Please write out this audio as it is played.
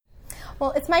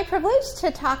Well, it's my privilege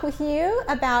to talk with you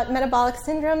about metabolic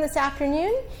syndrome this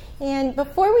afternoon. And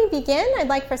before we begin, I'd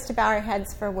like for us to bow our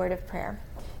heads for a word of prayer.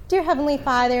 Dear Heavenly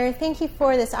Father, thank you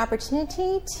for this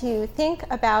opportunity to think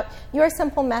about your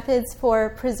simple methods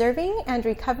for preserving and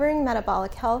recovering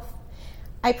metabolic health.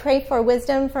 I pray for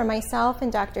wisdom for myself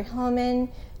and Dr. Hillman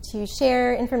to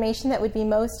share information that would be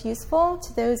most useful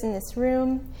to those in this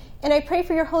room. And I pray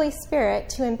for your Holy Spirit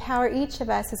to empower each of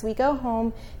us as we go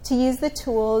home to use the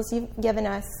tools you've given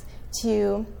us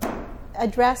to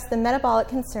address the metabolic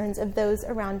concerns of those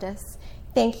around us.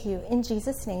 Thank you. In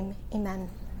Jesus' name, amen.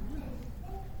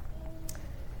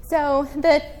 So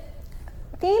the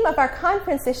theme of our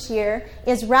conference this year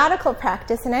is radical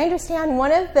practice, and I understand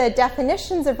one of the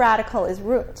definitions of radical is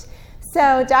root.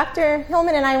 So Dr.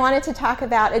 Hillman and I wanted to talk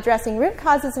about addressing root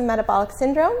causes of metabolic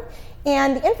syndrome,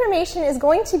 and the information is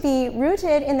going to be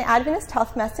rooted in the Adventist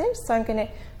Health Message. So I'm going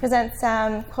to present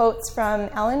some quotes from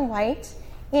Ellen White,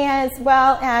 as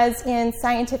well as in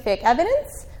scientific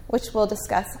evidence, which we'll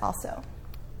discuss also.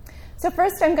 So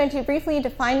first, I'm going to briefly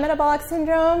define metabolic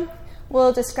syndrome.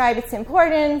 We'll describe its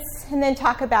importance, and then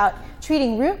talk about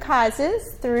treating root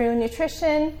causes through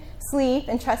nutrition, sleep,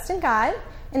 and trust in God.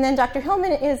 And then Dr.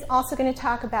 Hillman is also going to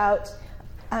talk about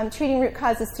treating root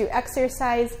causes through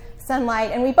exercise,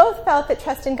 sunlight, and we both felt that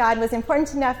trust in God was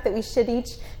important enough that we should each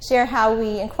share how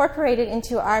we incorporate it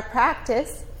into our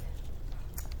practice.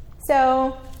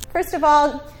 So first of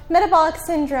all, metabolic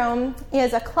syndrome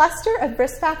is a cluster of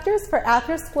risk factors for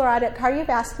atherosclerotic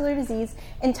cardiovascular disease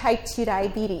and type 2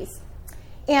 diabetes.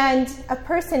 And a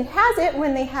person has it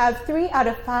when they have 3 out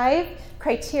of 5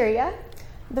 criteria.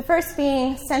 The first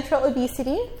being central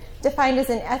obesity, defined as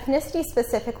an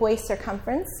ethnicity-specific waist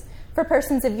circumference. For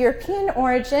persons of European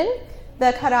origin,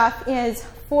 the cutoff is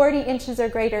 40 inches or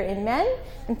greater in men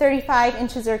and 35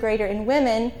 inches or greater in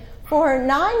women. For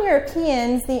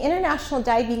non-Europeans, the International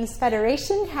Diabetes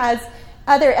Federation has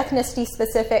other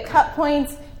ethnicity-specific cut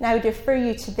points, and I would refer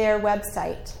you to their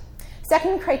website.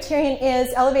 Second criterion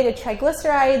is elevated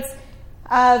triglycerides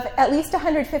of at least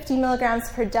 150 milligrams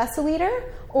per deciliter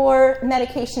or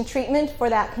medication treatment for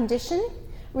that condition.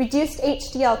 Reduced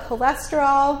HDL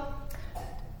cholesterol,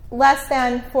 less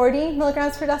than 40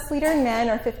 milligrams per deciliter in men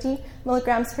or 50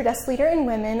 milligrams per deciliter in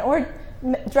women, or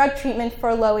drug treatment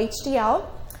for low HDL.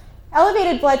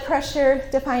 Elevated blood pressure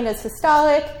defined as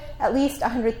systolic, at least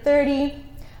 130,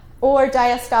 or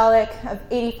diastolic of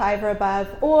 85 or above,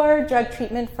 or drug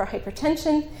treatment for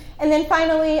hypertension. And then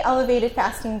finally, elevated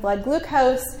fasting blood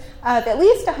glucose of at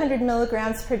least 100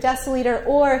 milligrams per deciliter,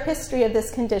 or history of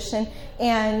this condition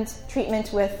and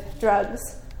treatment with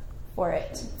drugs for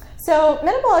it. So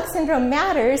metabolic syndrome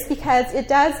matters because it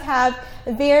does have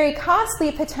very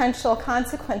costly potential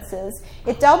consequences.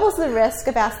 It doubles the risk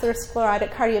of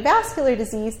atherosclerotic cardiovascular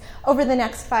disease over the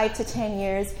next 5 to 10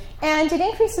 years, and it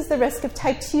increases the risk of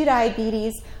type 2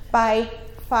 diabetes by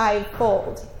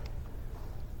 5-fold.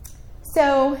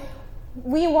 So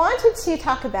we wanted to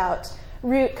talk about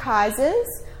root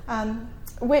causes,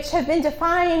 which have been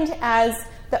defined as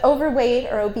the overweight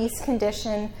or obese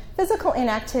condition, physical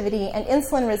inactivity, and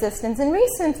insulin resistance. And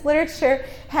recent literature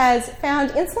has found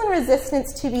insulin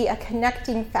resistance to be a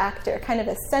connecting factor, kind of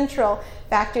a central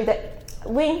factor that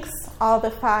links all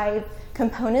the 5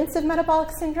 components of metabolic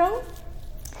syndrome.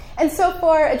 And so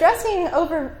for addressing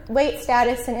overweight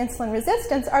status and insulin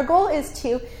resistance, our goal is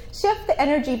to shift the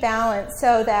energy balance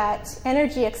so that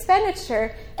energy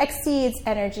expenditure exceeds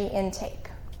energy intake.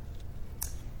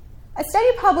 A study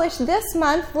published this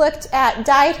month looked at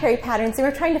dietary patterns, and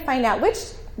we're trying to find out which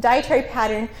dietary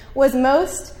pattern was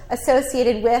most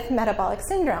associated with metabolic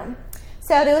syndrome.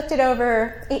 So they looked at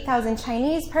over 8,000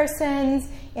 Chinese persons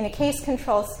in a case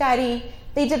control study.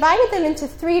 They divided them into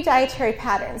 3 dietary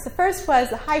patterns. The first was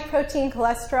the high protein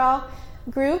cholesterol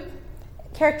group,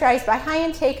 characterized by high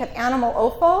intake of animal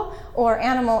offal or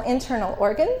animal internal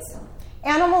organs,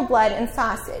 animal blood, and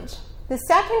sausage. The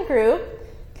second group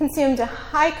consumed a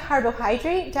high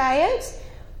carbohydrate diet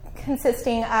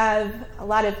consisting of a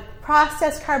lot of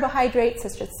processed carbohydrates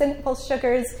such as simple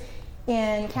sugars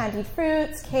in candied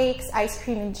fruits, cakes, ice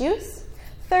cream, and juice.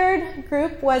 Third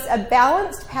group was a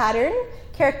balanced pattern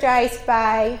characterized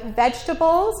by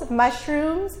vegetables,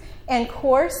 mushrooms, and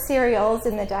coarse cereals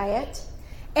in the diet.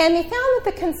 And they found that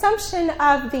the consumption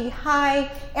of the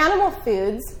high animal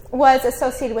foods was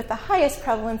associated with the highest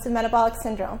prevalence of metabolic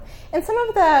syndrome. And some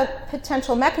of the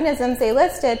potential mechanisms they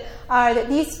listed are that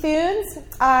these foods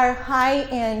are high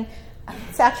in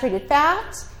saturated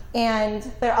fat, and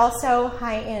they're also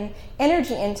high in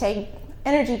energy intake,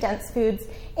 energy-dense foods,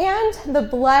 and the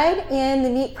blood in the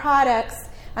meat products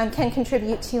can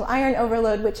contribute to iron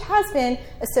overload, which has been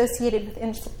associated with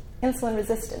insulin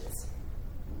resistance.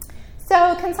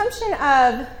 So consumption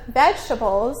of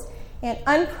vegetables and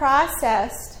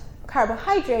unprocessed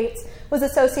carbohydrates was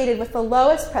associated with the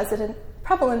lowest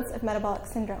prevalence of metabolic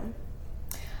syndrome.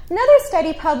 Another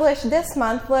study published this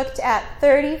month looked at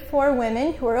 34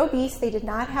 women who were obese. They did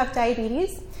not have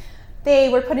diabetes. They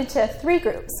were put into 3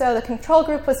 groups. So the control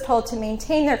group was told to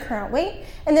maintain their current weight,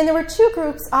 and then there were 2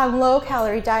 groups on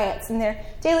low-calorie diets, and their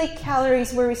daily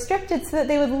calories were restricted so that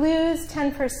they would lose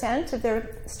 10% of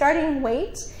their starting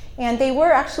weight, and they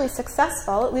were actually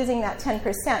successful at losing that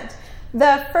 10%.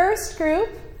 The first group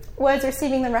was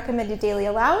receiving the recommended daily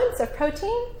allowance of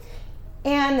protein,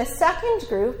 and the second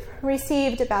group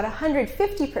received about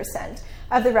 150%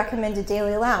 of the recommended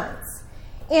daily allowance.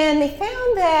 And they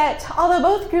found that although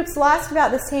both groups lost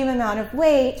about the same amount of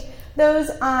weight, those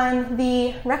on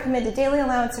the recommended daily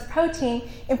allowance of protein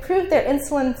improved their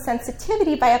insulin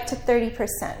sensitivity by up to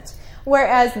 30%,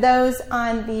 whereas those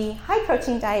on the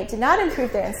high-protein diet did not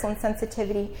improve their insulin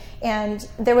sensitivity, and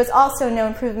there was also no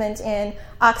improvement in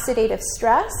oxidative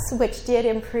stress, which did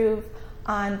improve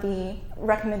on the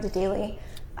recommended daily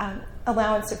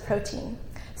allowance of protein.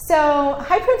 So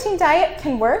high-protein diet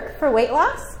can work for weight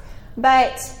loss,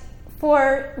 but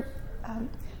for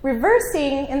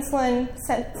reversing insulin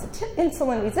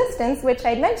resistance, which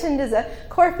I mentioned is a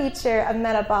core feature of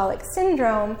metabolic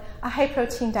syndrome, a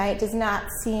high-protein diet does not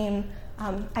seem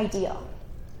ideal.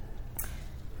 I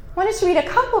wanted to read a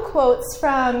couple quotes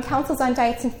from Councils on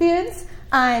Diets and Foods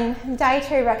on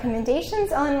dietary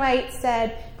recommendations. Ellen White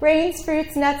said, "Grains,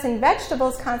 fruits, nuts, and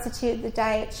vegetables constitute the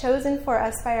diet chosen for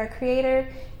us by our Creator.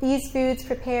 These foods,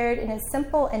 prepared in as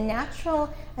simple and natural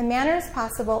a manner as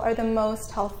possible, are the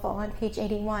most healthful," on page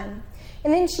 81.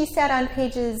 And then she said on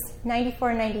pages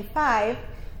 94 and 95,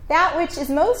 "That which is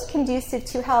most conducive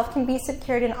to health can be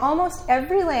secured in almost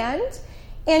every land."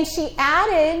 And she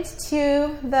added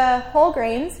to the whole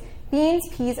grains beans,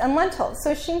 peas, and lentils.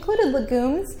 So she included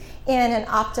legumes in an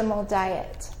optimal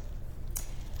diet.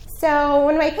 So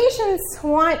when my patients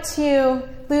want to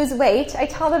lose weight, I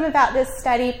tell them about this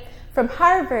study from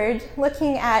Harvard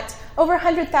looking at over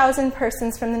 100,000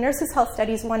 persons from the Nurses' Health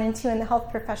Studies 1 and 2 and the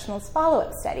Health Professionals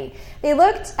Follow-Up Study. They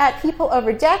looked at people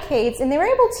over decades, and they were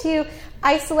able to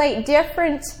isolate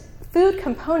different food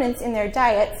components in their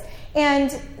diets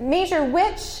and measure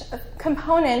which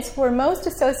components were most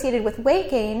associated with weight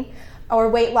gain or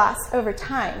weight loss over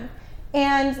time.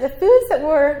 And the foods that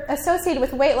were associated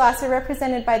with weight loss are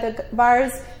represented by the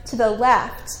bars to the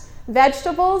left: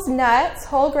 vegetables, nuts,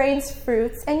 whole grains,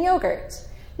 fruits, and yogurt.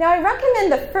 Now, I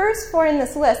recommend the first 4 in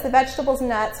this list, the vegetables,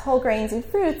 nuts, whole grains, and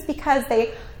fruits, because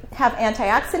they have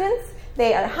antioxidants,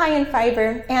 they are high in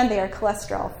fiber, and they are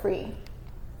cholesterol-free.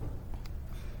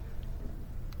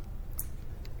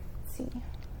 Let's see.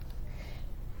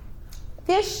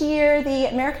 This year, the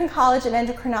American College of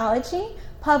Endocrinology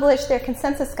published their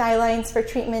consensus guidelines for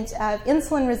treatment of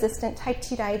insulin-resistant type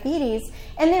 2 diabetes,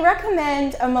 and they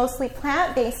recommend a mostly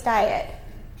plant-based diet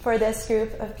for this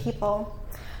group of people.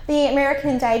 The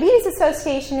American Diabetes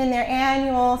Association, in their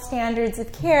annual standards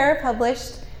of care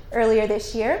published earlier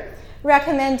this year,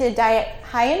 recommended diet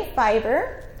high in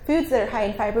fiber, foods that are high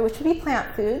in fiber, which would be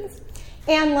plant foods,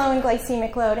 and low in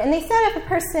glycemic load. And they said if a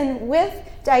person with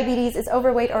diabetes is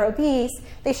overweight or obese,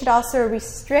 they should also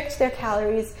restrict their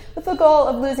calories with the goal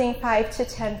of losing 5 to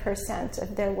 10%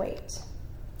 of their weight.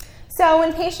 So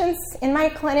when patients in my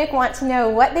clinic want to know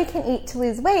what they can eat to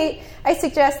lose weight, I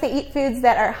suggest they eat foods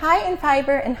that are high in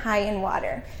fiber and high in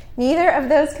water. Neither of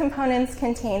those components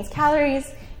contains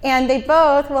calories, and they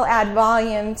both will add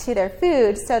volume to their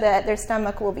food so that their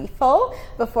stomach will be full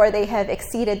before they have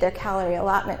exceeded their calorie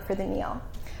allotment for the meal.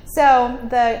 So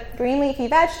the green leafy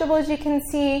vegetables you can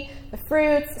see, the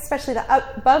fruits, especially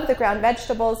the above the ground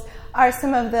vegetables, are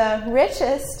some of the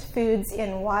richest foods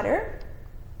in water.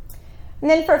 And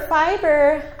then for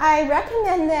fiber, I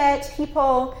recommend that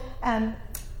people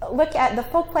look at the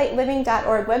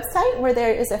fullplateliving.org website, where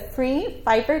there is a free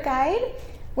fiber guide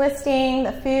listing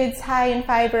the foods high in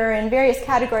fiber in various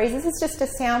categories. This is just a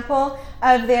sample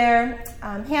of their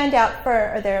handout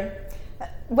or their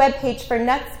webpage for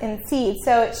nuts and seeds.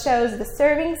 So it shows the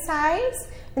serving size,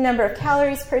 the number of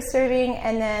calories per serving,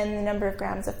 and then the number of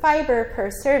grams of fiber per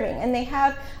serving. And they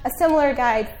have a similar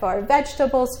guide for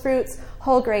vegetables, fruits,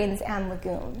 whole grains, and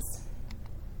legumes.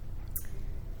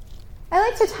 I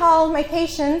like to tell my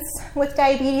patients with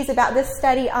diabetes about this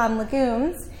study on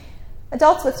legumes.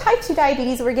 Adults with type 2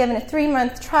 diabetes were given a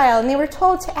 3-month trial, and they were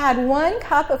told to add 1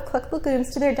 cup of cooked legumes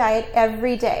to their diet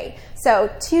every day. So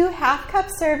 2 half-cup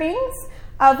servings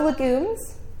of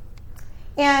legumes.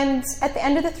 And at the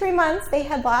end of the 3 months, they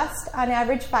had lost, on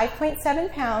average,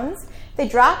 5.7 pounds. They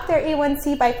dropped their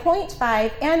A1C by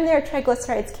 0.5 and their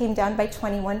triglycerides came down by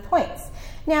 21 points.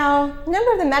 Now, a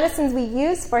number of the medicines we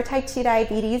use for type 2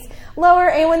 diabetes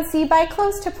lower A1C by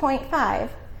close to 0.5.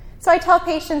 So I tell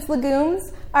patients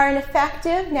legumes are an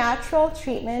effective natural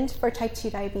treatment for type 2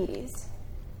 diabetes.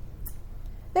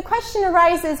 The question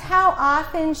arises, how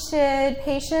often should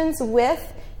patients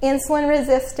with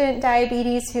insulin-resistant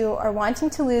diabetes who are wanting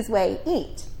to lose weight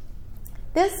eat?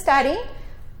 This study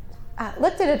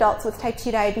looked at adults with type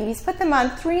 2 diabetes, put them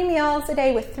on 3 meals a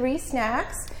day with 3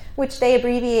 snacks, which they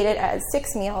abbreviated as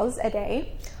 6 meals a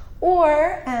day.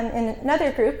 Or in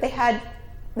another group, they had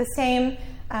the same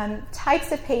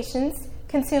types of patients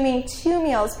consuming 2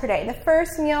 meals per day. The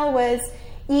first meal was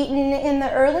eaten in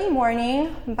the early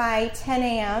morning by 10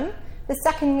 a.m. The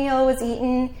second meal was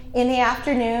eaten in the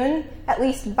afternoon, at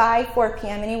least by 4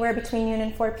 p.m., anywhere between noon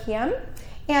and 4 p.m.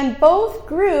 And both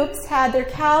groups had their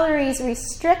calories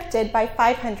restricted by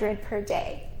 500 per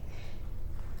day.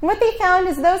 And what they found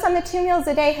is those on the 2 meals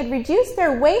a day had reduced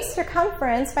their waist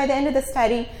circumference by the end of the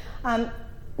study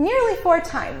nearly 4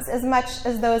 times as much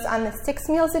as those on the 6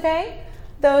 meals a day.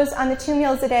 Those on the 2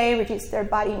 meals a day reduced their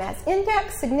body mass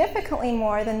index significantly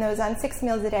more than those on 6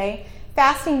 meals a day.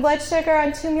 Fasting blood sugar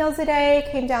on 2 meals a day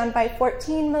came down by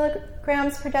 14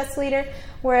 milligrams per deciliter,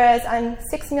 whereas on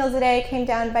 6 meals a day came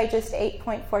down by just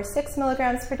 8.46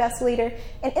 milligrams per deciliter.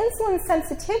 And insulin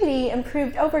sensitivity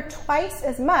improved over twice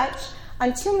as much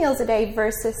on 2 meals a day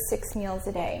versus 6 meals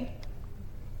a day.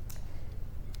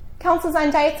 Counsels on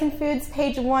Diets and Foods,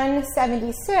 page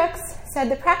 176, said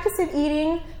the practice of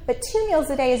eating but 2 meals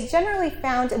a day is generally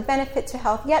found a benefit to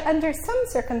health, yet under some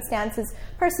circumstances,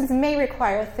 persons may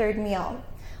require a 3rd meal.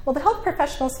 Well, the health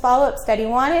professionals follow-up study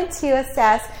wanted to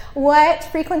assess what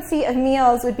frequency of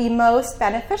meals would be most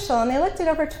beneficial, and they looked at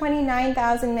over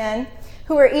 29,000 men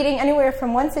who were eating anywhere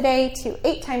from once a day to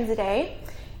 8 times a day,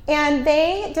 and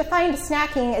they defined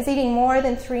snacking as eating more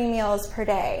than 3 meals per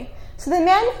day. So the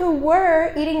men who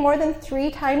were eating more than 3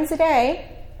 times a day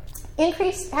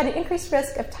had an increased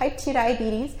risk of type 2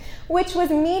 diabetes, which was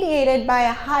mediated by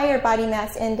a higher body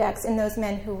mass index in those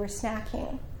men who were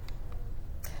snacking.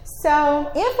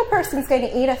 So if a person's going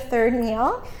to eat a 3rd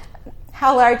meal,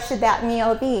 how large should that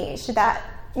meal be?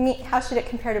 How should it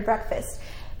compare to breakfast?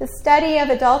 The study of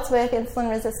adults with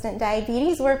insulin-resistant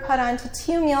diabetes were put onto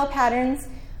 2 meal patterns.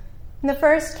 In the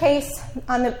first case,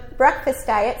 on the breakfast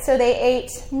diet, so they ate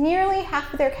nearly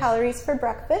half of their calories for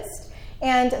breakfast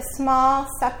and a small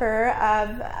supper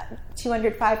of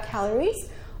 205 calories,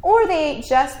 or they ate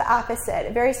just the opposite,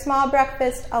 a very small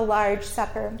breakfast, a large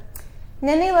supper. And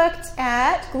then they looked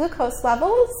at glucose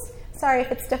levels. Sorry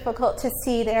if it's difficult to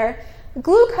see there.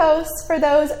 Glucose for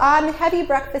those on the heavy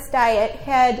breakfast diet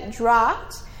had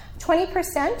dropped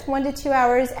 20% 1 to 2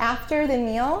 hours after the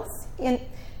meals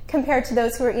compared to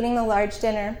those who were eating the large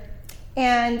dinner.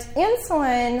 And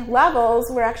insulin levels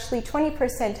were actually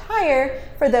 20% higher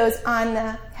for those on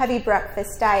the heavy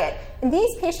breakfast diet. And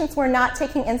these patients were not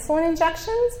taking insulin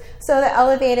injections, so the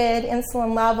elevated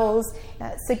insulin levels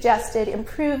suggested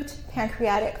improved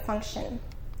pancreatic function.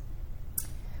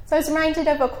 So I was reminded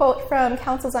of a quote from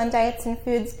Counsels on Diets and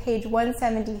Foods, page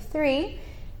 173,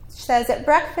 which says, at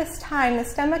breakfast time, the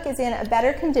stomach is in a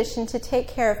better condition to take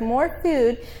care of more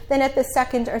food than at the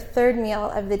 2nd or 3rd meal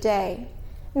of the day.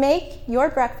 Make your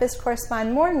breakfast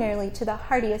correspond more nearly to the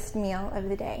heartiest meal of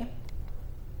the day.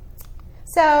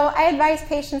 So I advise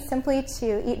patients simply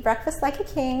to eat breakfast like a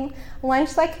king,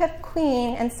 lunch like a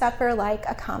queen, and supper like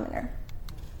a commoner.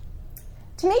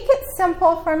 To make it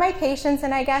simple for my patients,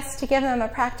 and I guess to give them a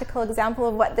practical example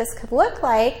of what this could look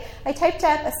like, I typed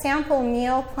up a sample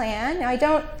meal plan. Now, I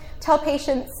don't tell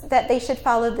patients that they should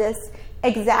follow this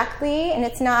exactly, and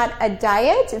it's not a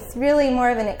diet. It's really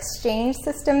more of an exchange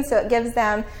system, so it gives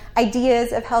them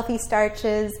ideas of healthy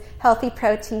starches, healthy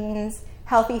proteins,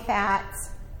 healthy fats.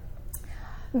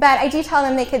 But I do tell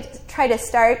them they could try to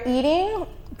start eating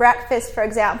breakfast, for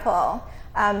example,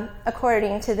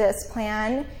 according to this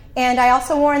plan. And I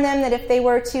also warn them that if they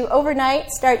were to overnight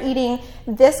start eating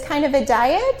this kind of a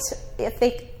diet, if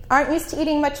they aren't used to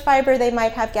eating much fiber, they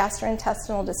might have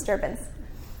gastrointestinal disturbance.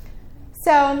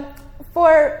 So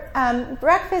for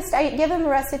breakfast, I give them a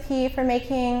recipe for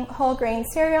making whole grain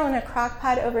cereal in a crock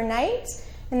pot overnight,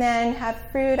 and then have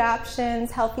fruit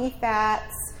options, healthy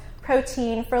fats,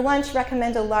 protein. For lunch,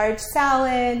 recommend a large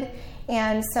salad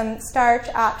and some starch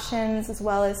options as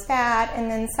well as fat,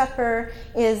 and then supper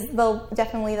is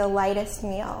definitely the lightest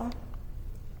meal.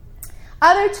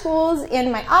 Other tools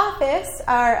in my office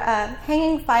are a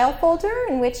hanging file folder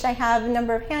in which I have a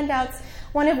number of handouts,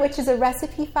 one of which is a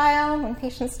recipe file. When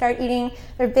patients start eating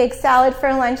their big salad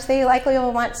for lunch, they likely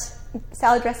will want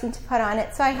salad dressing to put on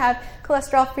it. So I have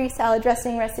cholesterol-free salad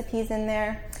dressing recipes in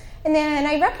there. And then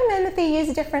I recommend that they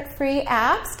use different free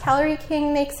apps. Calorie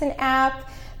King makes an app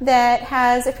that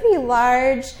has a pretty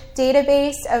large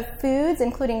database of foods,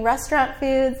 including restaurant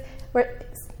foods,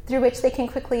 through which they can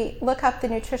quickly look up the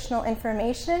nutritional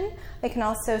information. They can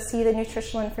also see the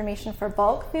nutritional information for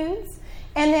bulk foods.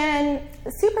 And then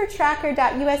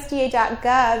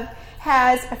supertracker.usda.gov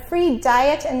has a free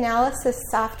diet analysis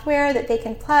software that they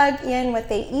can plug in what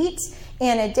they eat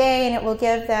in a day, and it will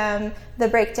give them the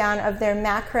breakdown of their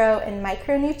macro and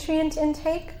micronutrient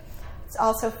intake. It's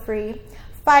also free.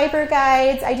 Fiber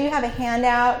guides. I do have a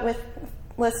handout with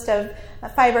a list of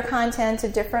fiber content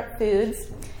of different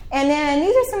foods. And then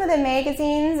these are some of the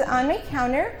magazines on my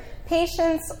counter.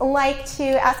 Patients like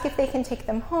to ask if they can take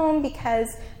them home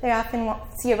because they often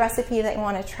see a recipe they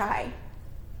want to try.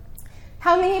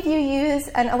 How many of you use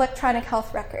an electronic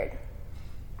health record?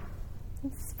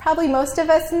 It's probably most of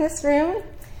us in this room.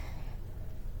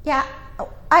 Yeah,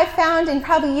 I found, and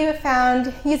probably you have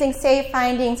found, using save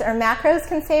findings or macros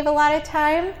can save a lot of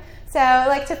time. So I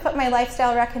like to put my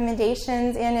lifestyle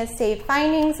recommendations in as save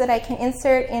findings that I can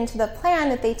insert into the plan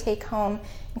that they take home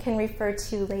and can refer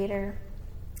to later.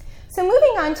 So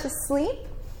moving on to sleep,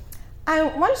 I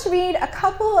want to read a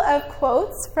couple of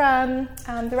quotes from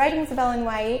the writings of Ellen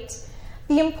White.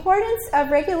 The importance of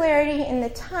regularity in the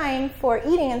time for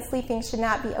eating and sleeping should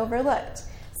not be overlooked.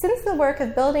 Since the work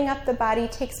of building up the body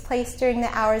takes place during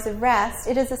the hours of rest,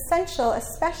 it is essential,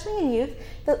 especially in youth,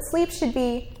 that sleep should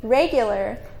be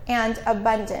regular and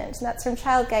abundant. And that's from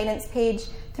Child Guidance, page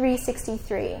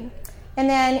 363. And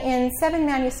then in 7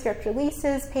 Manuscript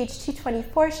Releases, page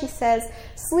 224, she says,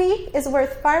 sleep is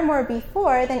worth far more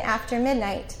before than after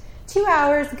midnight. 2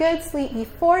 hours good sleep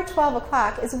before 12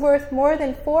 o'clock is worth more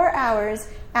than 4 hours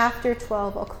after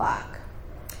 12 o'clock.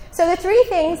 So the three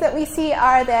things that we see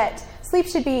are that sleep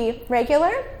should be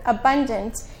regular,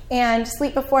 abundant, and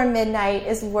sleep before midnight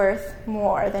is worth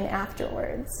more than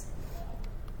afterwards.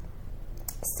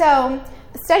 So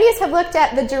studies have looked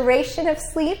at the duration of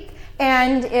sleep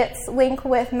and its link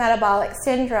with metabolic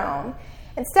syndrome.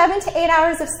 And 7 to 8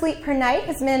 hours of sleep per night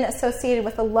has been associated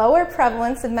with a lower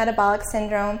prevalence of metabolic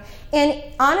syndrome. And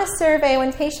on a survey,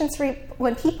 when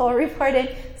people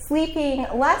reported sleeping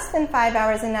less than 5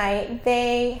 hours a night,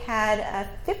 they had a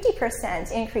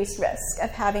 50% increased risk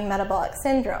of having metabolic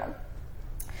syndrome.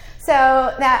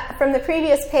 So that from the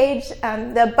previous page,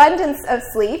 the abundance of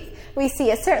sleep we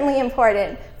see is certainly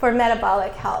important for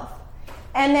metabolic health.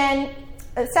 And then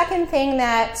the second thing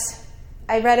that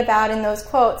I read about in those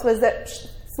quotes was that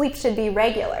sleep should be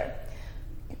regular.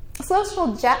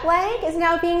 Social jet lag is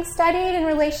now being studied in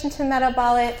relation to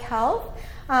metabolic health,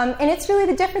 and it's really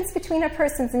the difference between a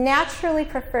person's naturally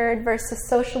preferred versus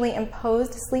socially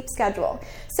imposed sleep schedule.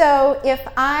 So if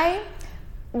I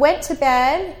went to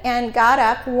bed and got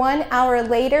up 1 hour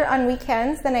later on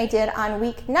weekends than I did on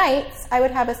weeknights, I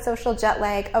would have a social jet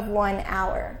lag of 1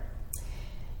 hour.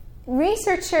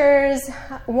 Researchers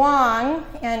Wong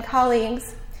and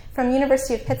colleagues from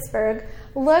University of Pittsburgh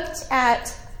looked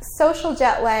at social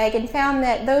jet lag and found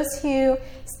that those who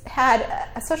had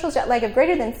a social jet lag of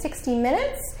greater than 60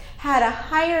 minutes had a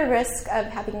higher risk of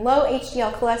having low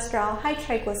HDL cholesterol, high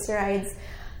triglycerides,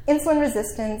 insulin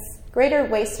resistance, greater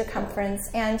waist circumference,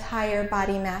 and higher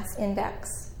body mass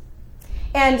index.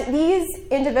 And these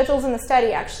individuals in the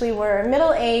study actually were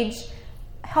middle-aged,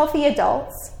 healthy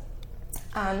adults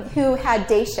who had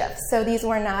day shifts. So these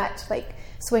were not like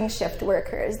swing shift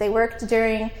workers. They worked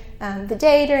during the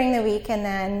day, during the week, and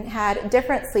then had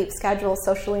different sleep schedules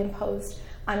socially imposed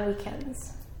on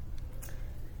weekends.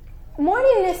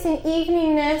 Morningness and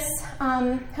eveningness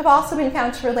have also been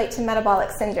found to relate to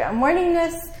metabolic syndrome.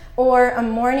 Morningness, or a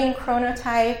morning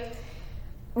chronotype,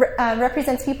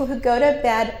 represents people who go to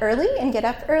bed early and get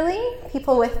up early.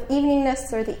 People with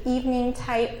eveningness, or the evening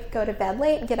type, go to bed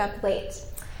late, get up late.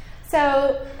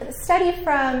 So a study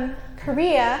from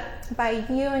Korea by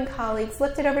Yu and colleagues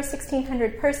looked at over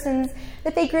 1,600 persons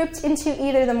that they grouped into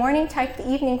either the morning type, the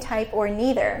evening type, or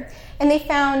neither. And they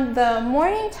found the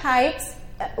morning types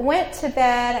went to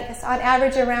bed, I guess, on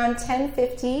average around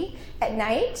 10:50 at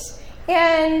night.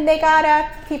 And they got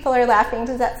up, people are laughing,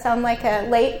 does that sound like a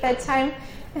late bedtime?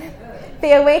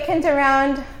 They awakened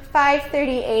around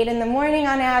 5:38 in the morning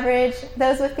on average.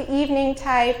 Those with the evening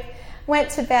type went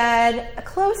to bed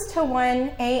close to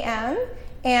 1 a.m.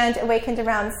 and awakened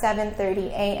around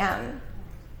 7:30 a.m.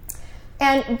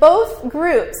 And both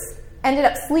groups ended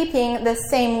up sleeping the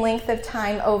same length of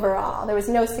time overall. There was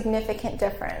no significant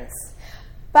difference.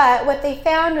 But what they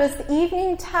found was the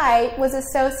evening type was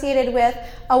associated with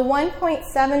a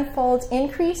 1.7-fold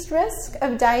increased risk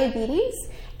of diabetes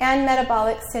and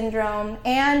metabolic syndrome,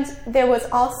 and there was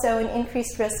also an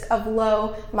increased risk of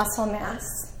low muscle mass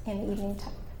in the evening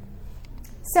time.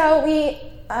 So we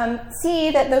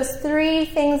see that those three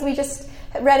things we just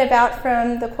read about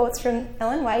from the quotes from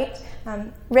Ellen White,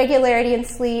 regularity in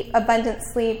sleep, abundant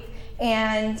sleep,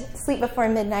 and sleep before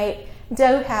midnight, do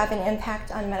have an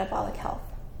impact on metabolic health.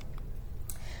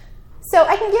 So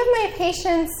I can give my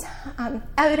patients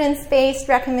evidence-based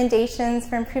recommendations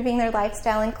for improving their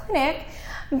lifestyle in clinic,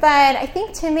 but I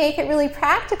think to make it really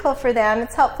practical for them,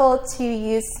 it's helpful to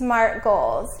use SMART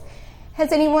goals.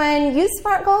 Has anyone used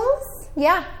SMART goals?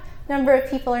 Yeah, a number of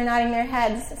people are nodding their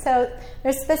heads. So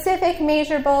they're specific,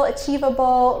 measurable,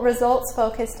 achievable,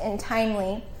 results-focused, and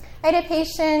timely. I had a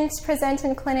patient present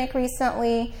in clinic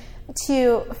recently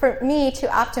for me to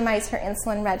optimize her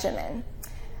insulin regimen.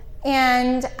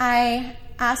 And I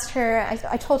asked her,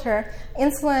 I told her,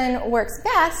 insulin works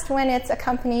best when it's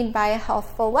accompanied by a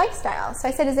healthful lifestyle. So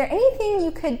I said, is there anything you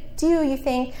could do, you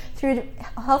think, through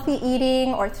healthy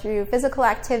eating or through physical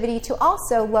activity to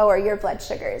also lower your blood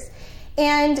sugars?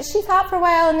 And she thought for a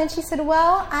while, and then she said,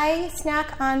 well, I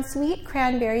snack on sweet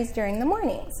cranberries during the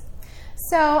mornings.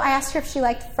 So I asked her if she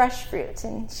liked fresh fruit,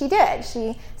 and she did.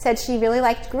 She said she really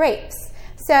liked grapes.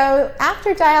 So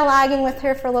after dialoguing with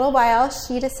her for a little while,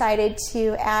 she decided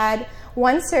to add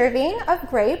 1 serving of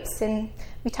grapes, and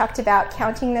we talked about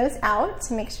counting those out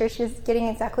to make sure she was getting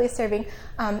exactly a serving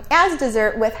as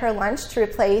dessert with her lunch to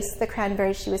replace the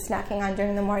cranberries she was snacking on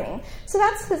during the morning. So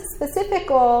that's the specific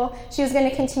goal. She was going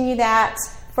to continue that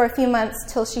for a few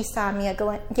months till she saw me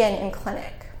again in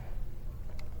clinic.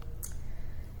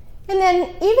 And then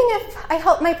even if I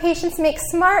help my patients make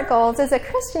SMART goals, as a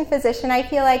Christian physician, I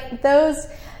feel like those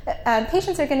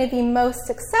patients are going to be most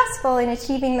successful in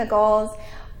achieving the goals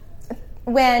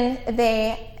when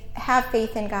they have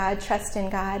faith in God, trust in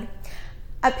God.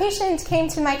 A patient came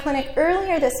to my clinic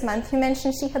earlier this month who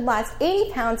mentioned she had lost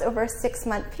 80 pounds over a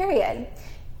 6-month period.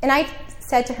 And I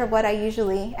said to her what I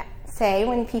usually say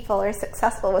when people are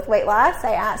successful with weight loss.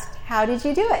 I asked, how did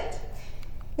you do it?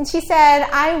 And she said,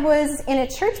 I was in a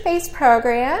church-based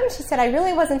program. She said, I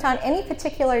really wasn't on any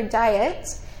particular diet.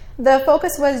 The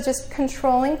focus was just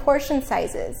controlling portion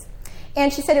sizes.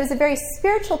 And she said it was a very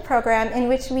spiritual program in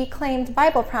which we claimed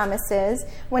Bible promises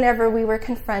whenever we were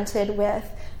confronted with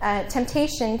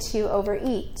temptation to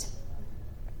overeat.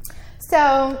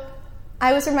 So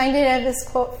I was reminded of this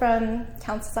quote from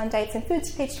Counsels on Diets and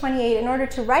Foods, page 28. In order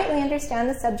to rightly understand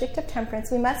the subject of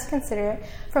temperance, we must consider it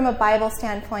from a Bible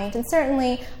standpoint. And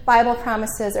certainly, Bible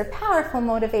promises are powerful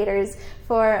motivators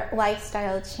for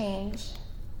lifestyle change.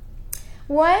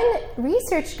 One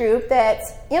research group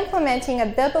that's implementing a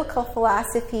biblical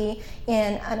philosophy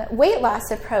in a weight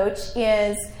loss approach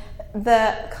is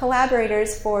the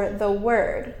Collaborators for the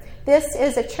Word. This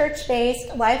is a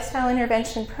church-based lifestyle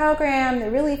intervention program.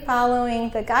 They're really following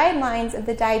the guidelines of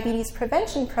the diabetes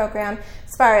prevention program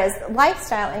as far as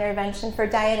lifestyle intervention for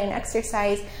diet and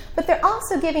exercise, but they're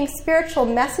also giving spiritual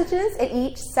messages at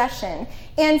each session.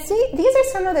 And see, these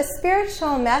are some of the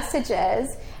spiritual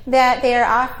messages that they are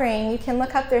offering. You can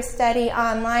look up their study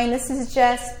online. This is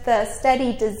just the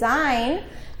study design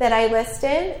that I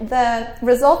listed. The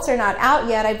results are not out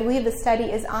yet. I believe the study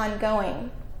is ongoing.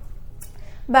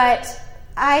 But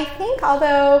I think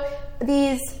although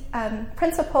these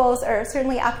principles are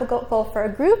certainly applicable for a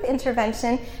group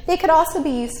intervention, they could also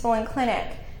be useful in clinic.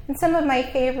 And some of my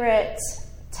favorite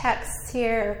texts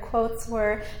here, or quotes,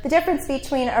 were the difference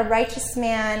between a righteous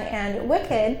man and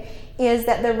wicked is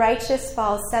that the righteous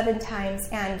falls 7 times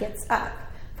and gets up.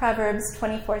 Proverbs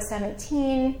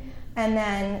 24:17. And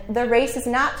then the race is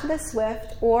not to the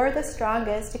swift or the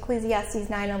strongest, Ecclesiastes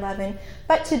 9:11,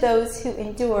 but to those who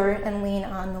endure and lean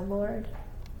on the Lord.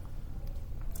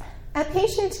 A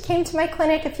patient came to my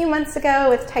clinic a few months ago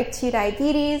with type 2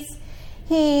 diabetes.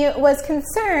 He was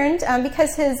concerned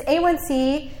because his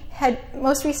A1C had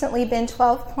most recently been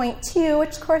 12.2,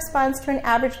 which corresponds to an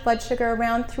average blood sugar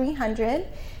around 300.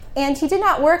 And he did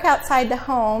not work outside the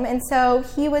home, and so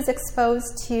he was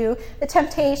exposed to the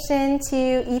temptation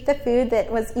to eat the food that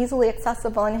was easily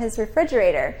accessible in his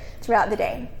refrigerator throughout the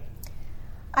day.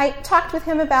 I talked with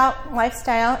him about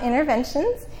lifestyle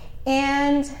interventions,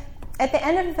 and at the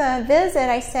end of the visit,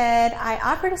 I said, I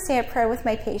offer to say a prayer with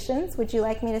my patients. Would you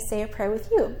like me to say a prayer with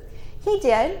you? He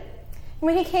did. And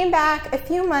when he came back a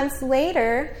few months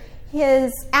later,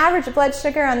 his average blood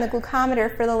sugar on the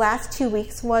glucometer for the last 2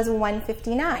 weeks was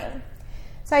 159.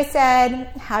 So I said,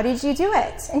 how did you do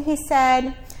it? And he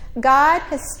said, God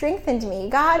has strengthened me.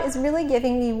 God is really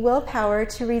giving me willpower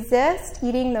to resist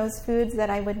eating those foods that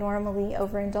I would normally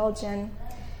overindulge in.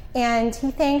 And he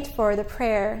thanked for the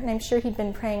prayer, and I'm sure he'd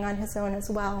been praying on his own as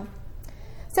well.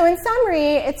 So in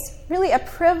summary, it's really a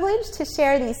privilege to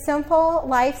share these simple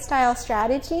lifestyle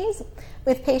strategies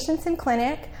with patients in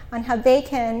clinic on how they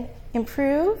can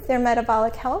improve their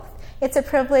metabolic health. It's a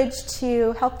privilege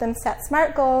to help them set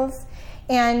SMART goals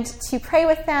and to pray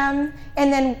with them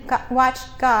and then watch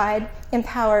God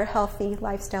empower healthy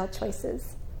lifestyle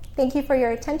choices. Thank you for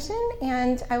your attention,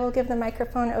 and I will give the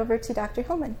microphone over to Dr.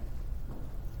 Hillman.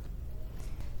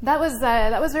 That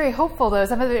was very hopeful, though.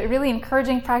 Some of the really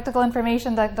encouraging practical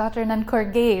information that Dr.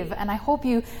 Inankur gave, and I hope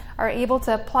you are able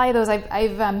to apply those.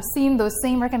 I've seen those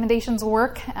same recommendations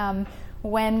work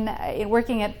when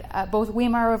working at both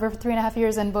Weimar over 3.5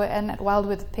 years and at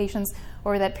Wildwood patients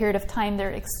over that period of time.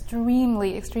 They're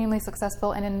extremely, extremely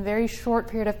successful, and in a very short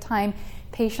period of time,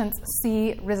 patients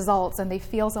see results, and they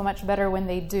feel so much better when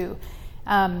they do.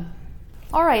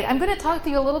 All right, I'm going to talk to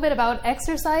you a little bit about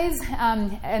exercise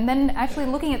and then actually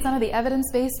looking at some of the evidence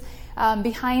base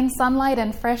behind sunlight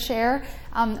and fresh air.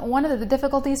 One of the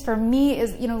difficulties for me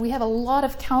is, we have a lot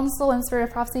of counsel in Spirit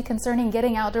of Prophecy concerning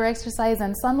getting outdoor exercise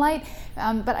and sunlight,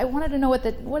 but I wanted to know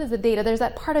what is the data. There's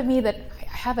that part of me that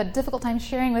I have a difficult time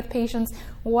sharing with patients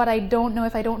what I don't know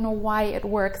if I don't know why it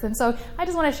works. And so I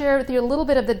just want to share with you a little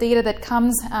bit of the data that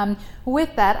comes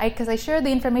with that, because I shared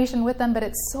the information with them, but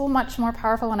it's so much more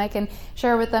powerful when I can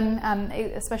share with them,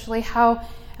 especially how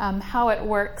it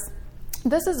works.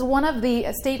 This is one of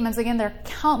the statements. Again, there are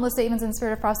countless statements in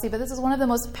Spirit of Prophecy, but this is one of the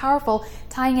most powerful,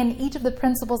 tying in each of the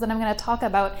principles that I'm going to talk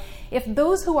about. If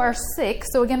those who are sick,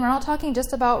 so again, we're not talking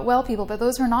just about well people, but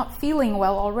those who are not feeling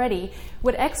well already,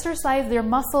 would exercise their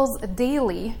muscles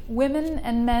daily, women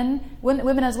and men,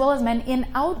 women as well as men, in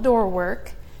outdoor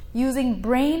work, using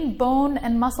brain, bone,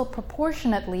 and muscle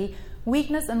proportionately,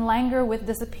 weakness and languor would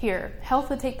disappear.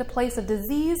 Health would take the place of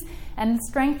disease, and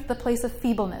strength the place of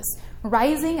feebleness.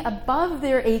 Rising above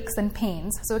their aches and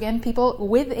pains. So again, people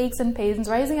with aches and pains,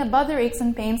 rising above their aches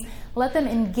and pains, let them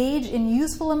engage in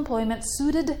useful employment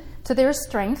suited to their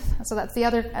strength. So that's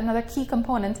another key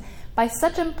component. By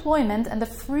such employment and the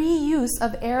free use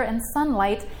of air and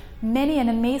sunlight, many an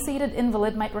emaciated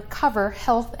invalid might recover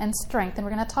health and strength. And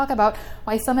we're going to talk about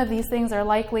why some of these things are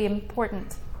likely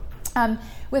important.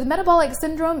 With metabolic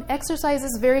syndrome, exercise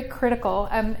is very critical.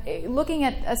 Looking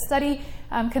at a study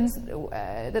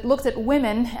that looked at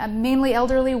women, mainly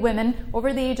elderly women,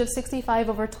 over the age of 65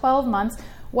 over 12 months,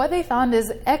 what they found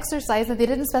is exercise, and they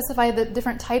didn't specify the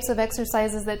different types of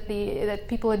exercises that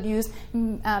people had used.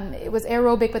 It was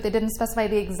aerobic, but they didn't specify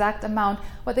the exact amount.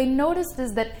 What they noticed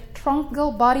is that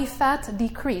truncal body fat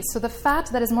decreased. So the fat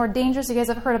that is more dangerous, you guys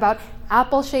have heard about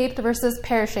apple-shaped versus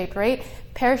pear-shaped, right?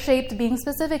 Pear-shaped being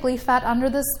specifically fat under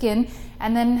the skin,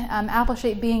 and then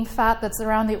apple-shaped being fat that's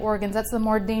around the organs. That's the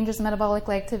more dangerous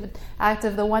metabolically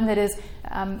active, the one that is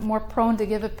more prone to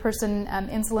give a person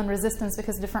insulin resistance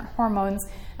because of different hormones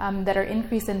that are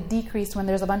increased and decreased when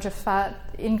there's a bunch of fat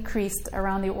increased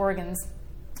around the organs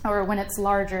or when it's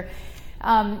larger.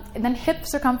 And then hip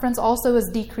circumference also is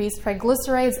decreased,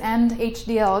 triglycerides and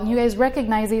HDL. And you guys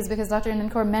recognize these because Dr.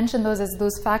 Inankur mentioned those as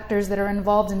those factors that are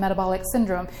involved in metabolic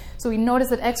syndrome. So we noticed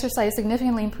that exercise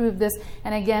significantly improved this,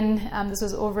 and again, this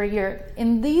was over a year.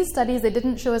 In these studies, they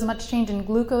didn't show as much change in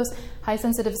glucose,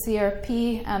 high-sensitive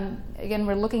CRP. Again,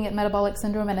 we're looking at metabolic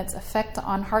syndrome and its effect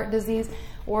on heart disease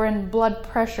or in blood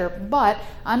pressure. But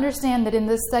understand that in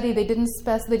this study, they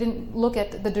didn't look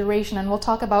at the duration, and we'll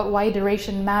talk about why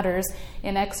duration matters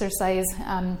in exercise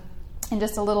in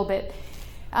just a little bit.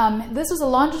 This was a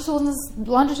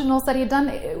longitudinal study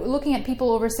done looking at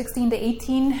people over 16 to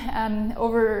 18,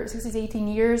 over 16 to 18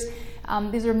 years.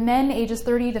 These are men ages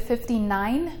 30 to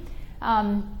 59.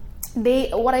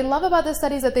 What I love about this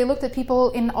study is that they looked at people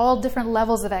in all different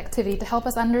levels of activity to help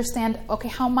us understand, okay,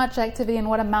 how much activity and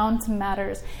what amount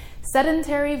matters.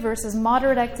 Sedentary versus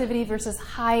moderate activity versus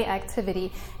high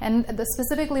activity. And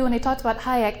specifically when they talked about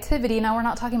high activity, now we're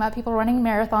not talking about people running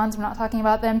marathons, we're not talking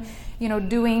about them,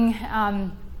 doing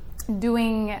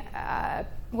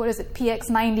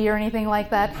PX90 or anything like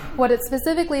that. What it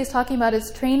specifically is talking about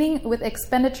is training with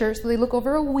expenditure. So they look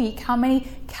over a week, how many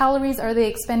calories are they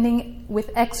expending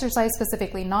with exercise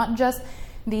specifically, not just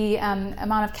the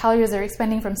amount of calories they're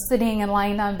expending from sitting and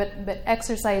lying down, but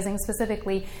exercising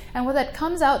specifically. And what that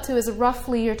comes out to is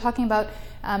roughly, you're talking about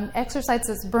exercise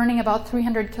that's burning about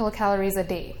 300 kilocalories a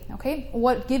day. Okay,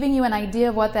 giving you an idea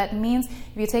of what that means.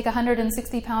 If you take a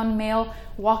 160-pound male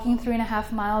walking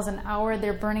 3.5 miles an hour,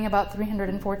 they're burning about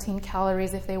 314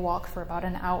 calories if they walk for about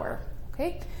an hour.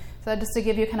 Okay, so just to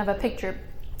give you kind of a picture.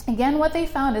 Again, what they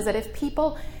found is that if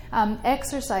people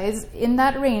exercise in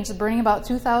that range, burning about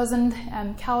 2,000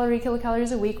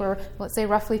 kilocalories a week, or let's say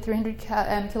roughly 300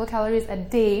 kilocalories a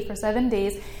day for 7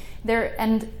 days,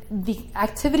 And the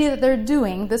activity that they're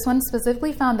doing, this one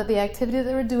specifically found that the activity that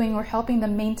they were doing were helping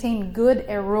them maintain good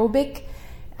aerobic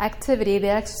activity, the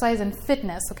exercise and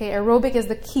fitness. Okay, aerobic is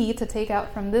the key to take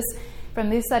out from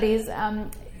these studies.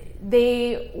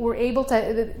 They were able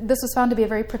to, this was found to be a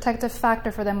very protective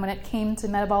factor for them when it came to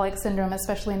metabolic syndrome,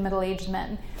 especially in middle-aged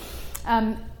men.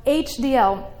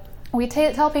 HDL, we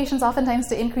tell patients oftentimes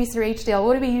to increase their HDL.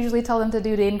 What do we usually tell them to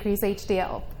do to increase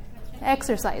HDL?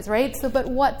 Exercise, right? So, but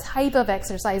what type of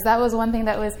exercise? That was one thing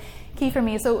that was key for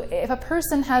me. So if a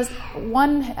person has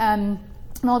 1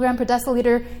 milligram per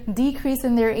deciliter decrease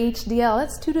in their HDL,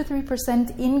 that's 2 to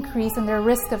 3% increase in their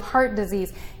risk of heart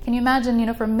disease. Can you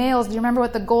imagine, for males, do you remember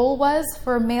what the goal was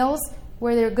for males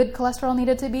where their good cholesterol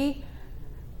needed to be?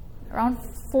 Around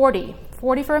 40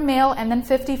 for a male and then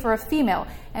 50 for a female.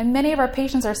 And many of our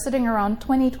patients are sitting around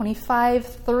 20, 25,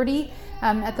 30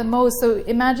 at the most. So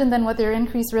imagine then what their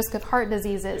increased risk of heart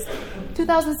disease is.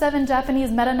 2007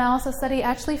 Japanese meta-analysis study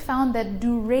actually found that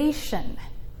duration,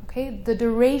 the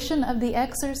duration of the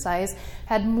exercise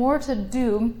had more to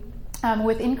do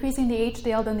with increasing the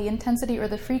HDL than the intensity or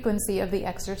the frequency of the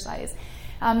exercise.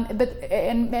 But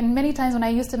many times when I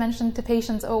used to mention to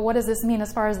patients, oh, what does this mean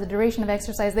as far as the duration of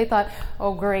exercise? They thought,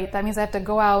 oh, great, that means I have to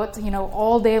go out,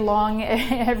 all day long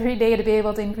every day to be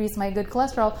able to increase my good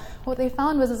cholesterol. What they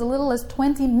found was as little as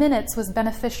 20 minutes was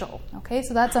beneficial. Okay,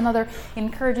 so that's another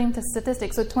encouraging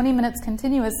statistic. So 20 minutes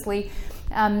continuously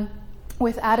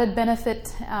with added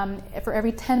benefit for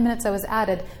every 10 minutes that was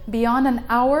added. Beyond an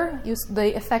hour,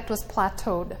 the effect was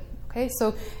plateaued. Okay,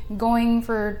 so going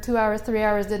for 2 hours, 3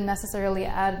 hours didn't necessarily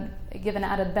give an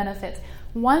added benefit.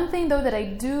 One thing, though, that I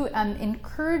do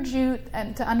encourage you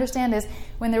to understand is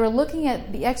when they were looking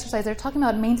at the exercise, they're talking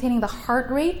about maintaining the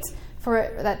heart rate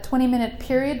for that 20-minute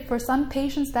period. For some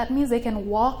patients, that means they can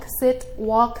walk, sit,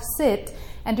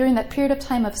 and during that period of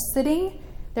time of sitting,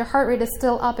 their heart rate is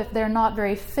still up if they're not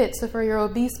very fit. So for your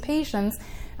obese patients,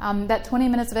 that 20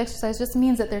 minutes of exercise just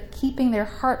means that they're keeping their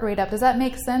heart rate up. Does that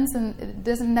make sense? And it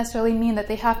doesn't necessarily mean that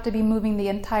they have to be moving the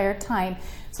entire time.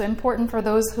 So important for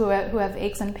those who have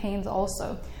aches and pains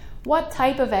also. What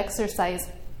type of exercise?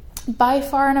 By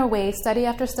far and away, study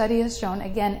after study has shown,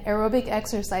 again, aerobic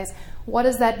exercise. What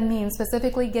does that mean?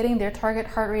 Specifically getting their target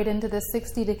heart rate into the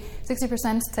 60%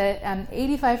 to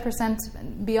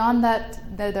 85%. Beyond that,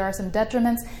 there are some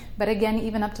detriments. But again,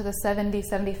 even up to the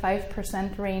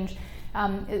 70-75% range.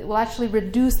 It will actually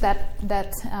reduce that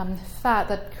fat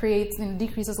that creates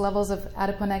decreases levels of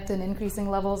adiponectin, increasing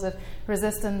levels of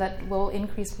resistin that will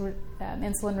increase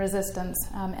insulin resistance,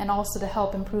 and also to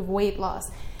help improve weight loss.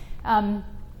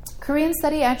 Korean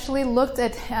study actually looked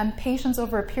at patients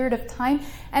over a period of time,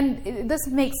 and this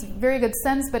makes very good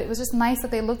sense, but it was just nice that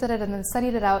they looked at it and then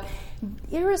studied it out.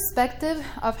 Irrespective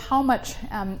of how much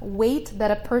weight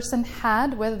that a person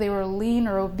had, whether they were lean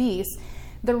or obese,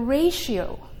 the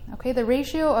ratio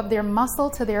of their muscle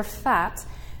to their fat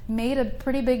made a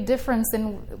pretty big difference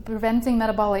in preventing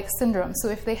metabolic syndrome. So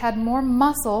if they had more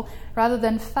muscle rather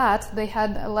than fat, they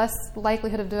had a less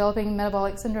likelihood of developing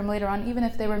metabolic syndrome later on, even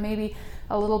if they were maybe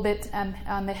a little bit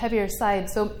on the heavier side.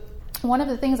 So one of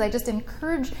the things I just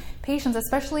encourage patients,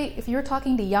 especially if you're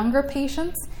talking to younger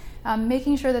patients,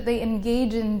 making sure that they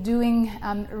engage in doing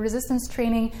resistance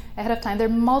training ahead of time. There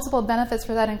are multiple benefits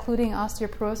for that, including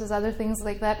osteoporosis, other things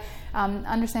like that.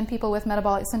 Understand people with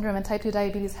metabolic syndrome and type 2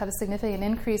 diabetes have a significant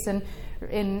increase in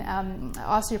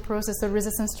osteoporosis, so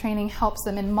resistance training helps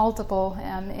them in multiple,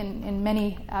 in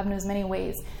many avenues, many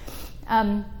ways.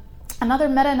 Another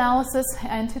meta-analysis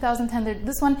in 2010,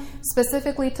 this one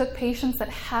specifically took patients that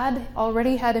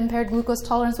already had impaired glucose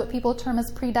tolerance, what people term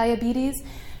as prediabetes,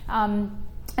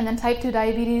 and then type 2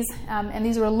 diabetes, and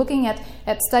these were looking at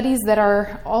studies that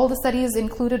all the studies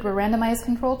included were randomized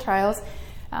controlled trials.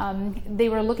 They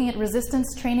were looking at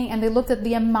resistance training, and they looked at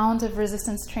the amount of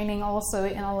resistance training also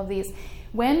in all of these.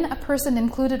 When a person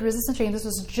included resistance training, this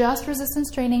was just resistance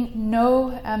training,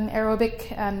 no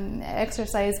aerobic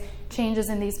exercise changes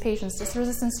in these patients, just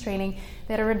resistance training.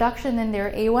 They had a reduction in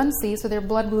their A1C, so their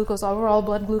blood glucose, overall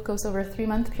blood glucose over a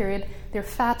 3-month period, their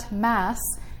fat mass,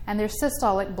 and their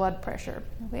systolic blood pressure.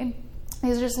 Okay?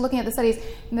 These are just looking at the studies.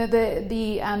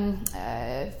 The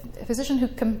physician who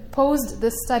composed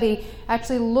this study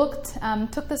actually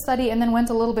took the study and then went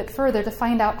a little bit further to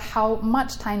find out how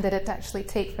much time did it actually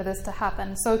take for this to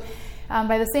happen. So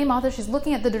by the same author, she's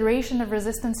looking at the duration of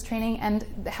resistance training and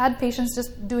had patients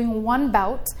just doing one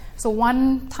bout. So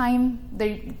one time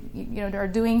they are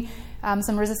doing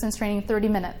some resistance training, 30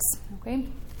 minutes. Okay.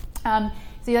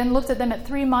 So you then looked at them at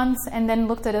 3 months and then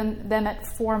looked at them at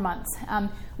 4 months.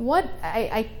 What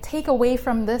I take away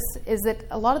from this is that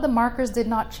a lot of the markers did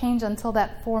not change until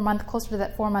that 4 month, closer to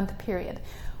that 4 month period.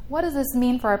 What does this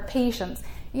mean for our patients?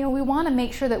 You know, we want to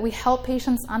make sure that we help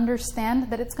patients understand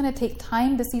that it's going to take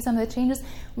time to see some of the changes.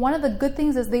 One of the good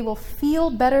things is they will feel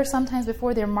better sometimes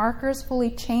before their markers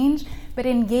fully change, but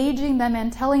engaging them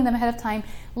and telling them ahead of time,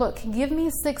 look, give me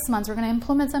 6 months. We're going to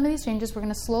implement some of these changes. We're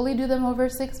going to slowly do them over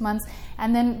 6 months.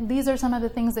 And then these are some of the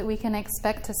things that we can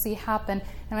expect to see happen.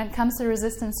 And when it comes to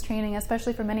resistance training,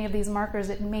 especially for many of these markers,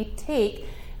 it may take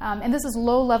and this is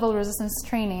low-level resistance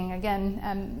training.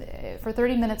 Again, for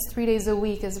 30 minutes, 3 days a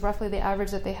week is roughly the average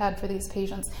that they had for these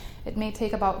patients. It may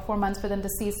take about 4 months for them to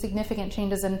see significant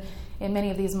changes in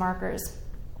many of these markers.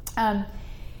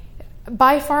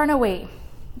 By far and away,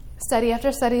 study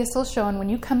after study has still shown when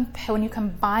you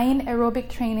combine aerobic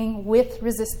training with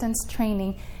resistance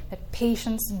training, that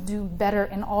patients do better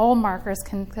in all markers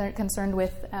concerned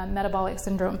with metabolic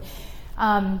syndrome.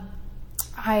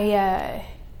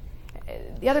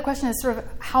 The other question is sort of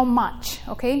how much,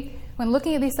 okay? When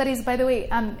looking at these studies, by the way,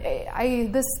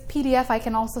 this PDF I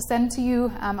can also send to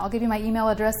you. I'll give you my email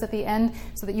address at the end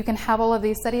so that you can have all of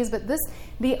these studies. But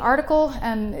the article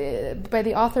by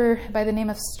the author by the name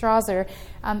of Strasser,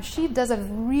 she does a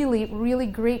really, really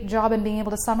great job in being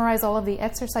able to summarize all of the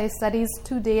exercise studies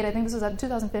to date. I think this was at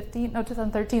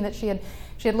 2013 that she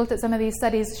had looked at some of these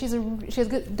studies.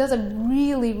 Does a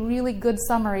really, really good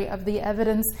summary of the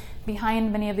evidence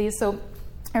behind many of these. So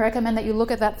I recommend that you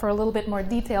look at that for a little bit more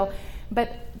detail.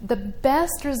 But the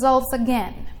best results,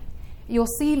 again,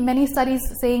 you'll see many studies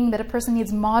saying that a person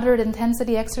needs moderate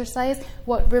intensity exercise.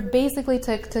 What we're basically,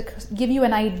 to give you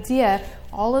an idea,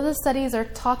 all of the studies are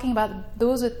talking about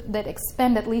those that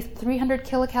expend at least 300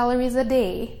 kilocalories a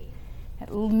day, at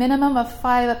a minimum of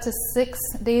 5 up to 6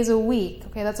 days a week.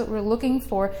 Okay, that's what we're looking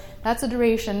for. That's a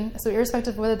duration. So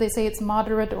irrespective of whether they say it's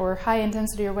moderate or high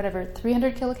intensity or whatever,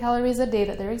 300 kilocalories a day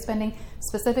that they're expending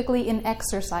specifically in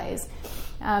exercise.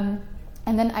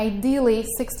 And then ideally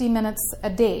 60 minutes a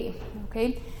day.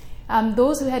 Okay,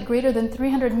 those who had greater than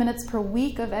 300 minutes per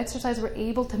week of exercise were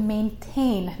able to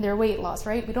maintain their weight loss,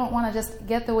 right? We don't want to just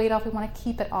get the weight off, we want to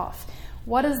keep it off.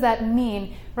 What does that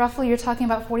mean? Roughly, you're talking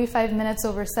about 45 minutes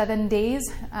over 7 days,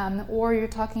 or you're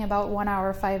talking about 1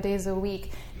 hour, 5 days a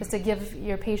week, just to give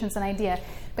your patients an idea.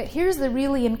 But here's the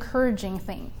really encouraging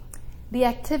thing. The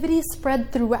activity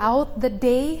spread throughout the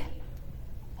day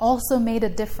also made a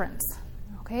difference,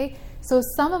 okay? So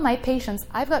some of my patients,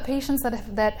 I've got patients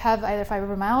that have either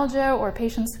fibromyalgia or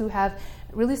patients who have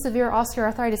really severe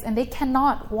osteoarthritis, and they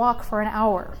cannot walk for an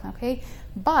hour, okay?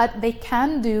 But they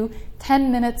can do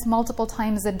 10 minutes multiple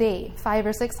times a day, 5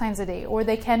 or 6 times a day, or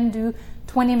they can do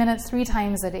 20 minutes 3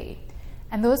 times a day.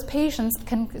 And those patients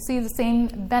can see the same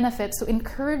benefits. So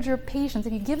encourage your patients.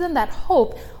 If you give them that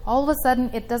hope, all of a sudden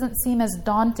it doesn't seem as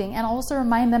daunting. And also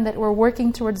remind them that we're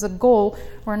working towards a goal.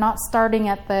 We're not starting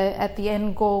at the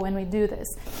end goal when we do this.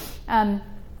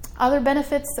 Other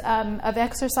benefits of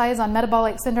exercise on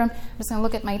metabolic syndrome. I'm just going to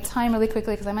look at my time really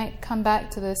quickly because I might come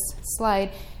back to this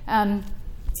slide.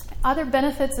 Other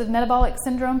benefits of metabolic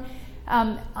syndrome,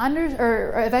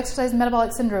 of exercise and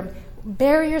metabolic syndrome.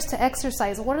 Barriers to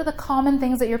exercise. What are the common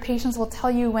things that your patients will tell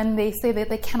you when they say that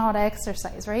they cannot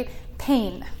exercise, right?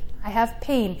 Pain. I have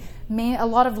pain. A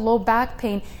lot of low back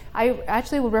pain. I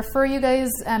actually would refer you guys,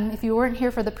 if you weren't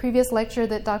here for the previous lecture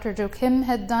that Dr. Joe Kim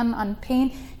had done on pain,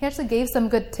 he actually gave some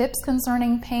good tips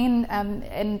concerning pain.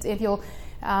 And if you'll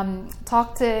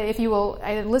if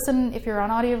you're on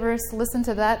Audioverse, listen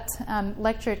to that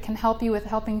lecture. It can help you with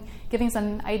giving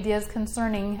some ideas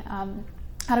concerning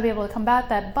how to be able to combat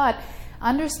that. But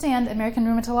understand, American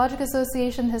Rheumatologic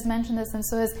Association has mentioned this, and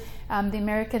so has the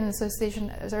American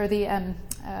Association, or the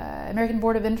American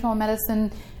Board of Internal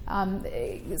Medicine.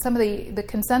 Some of the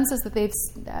consensus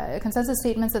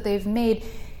statements that they've made.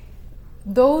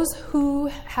 Those who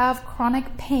have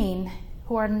chronic pain,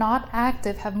 who are not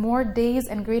active, have more days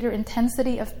and greater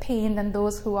intensity of pain than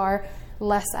those who are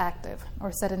less active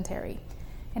or sedentary.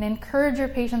 And encourage your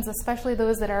patients, especially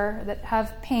those that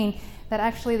have pain, that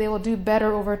actually they will do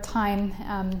better over time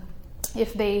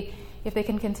if they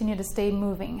can continue to stay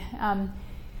moving.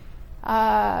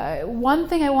 One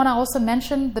thing I want to also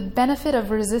mention, the benefit of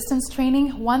resistance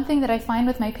training. One thing that I find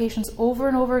with my patients over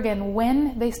and over again,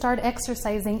 when they start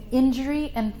exercising,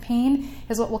 injury and pain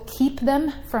is what will keep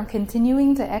them from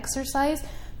continuing to exercise.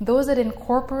 Those that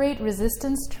incorporate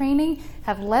resistance training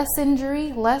have less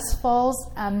injury, less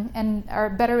falls, and are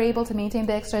better able to maintain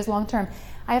the exercise long term.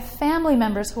 I have family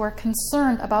members who are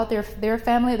concerned about their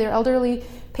elderly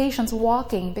patients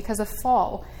walking because of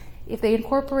fall. If they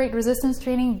incorporate resistance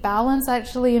training, balance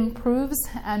actually improves,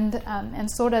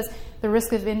 and so does the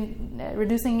risk of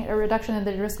reduction in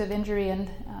the risk of injury and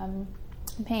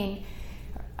pain.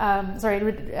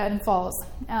 And falls.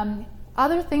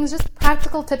 Other things, just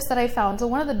practical tips that I found. So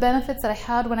one of the benefits that I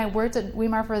had when I worked at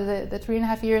Weimar for the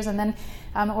 3.5 years, and then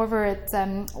over at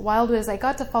Wildwood, is I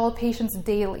got to follow patients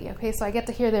daily. Okay, so I get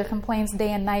to hear their complaints day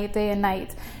and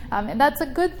night. And that's a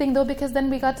good thing, though, because then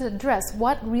we got to address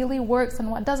what really works and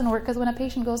what doesn't work. Because when a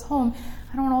patient goes home,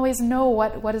 I don't always know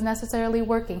what is necessarily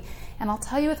working. And I'll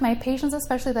tell you, with my patients,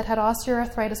 especially that had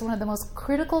osteoarthritis, one of the most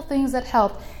critical things that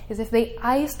helped is if they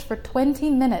iced for 20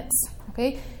 minutes.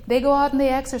 Okay, they go out and they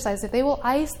exercise. If they will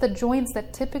ice the joints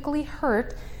that typically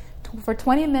hurt for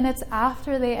 20 minutes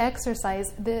after they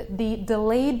exercise, the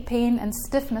delayed pain and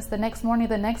stiffness the next morning,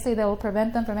 the next day, that will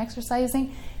prevent them from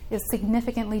exercising is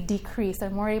significantly decreased. They're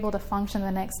more able to function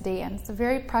the next day. And it's a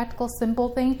very practical, simple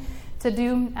thing to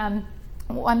do.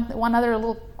 One other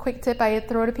little quick tip I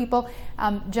throw to people: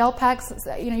 gel packs.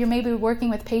 You may be working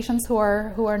with patients who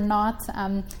are not.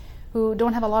 Who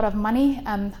don't have a lot of money,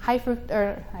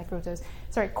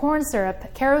 corn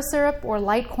syrup, Caro syrup or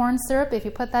light corn syrup. If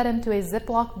you put that into a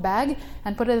Ziploc bag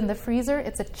and put it in the freezer,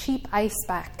 it's a cheap ice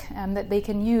pack that they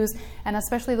can use. And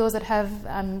especially those that have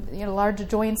large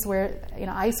joints where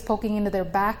ice poking into their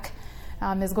back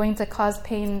is going to cause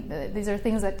pain. These are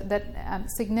things that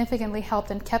significantly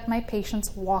helped and kept my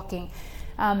patients walking.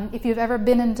 If you've ever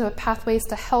been into Pathways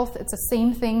to Health, it's the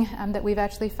same thing that we've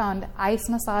actually found. Ice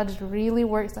massage really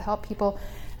works to help people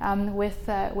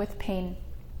with pain.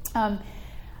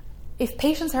 If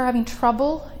patients are having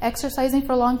trouble exercising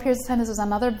for long periods of time, this is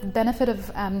another benefit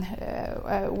of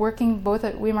working both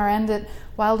at Weimar and at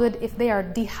Wildwood. If they are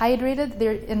dehydrated,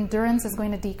 their endurance is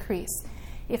going to decrease.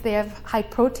 If they have high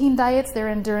protein diets, their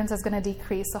endurance is going to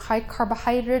decrease. So high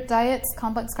carbohydrate diets,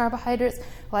 complex carbohydrates,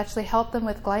 will actually help them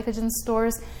with glycogen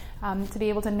stores to be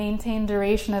able to maintain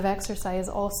duration of exercise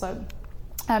also.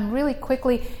 Really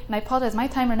quickly, and I apologize, my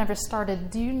timer never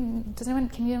started. Can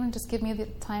anyone just give me the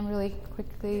time really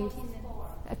quickly?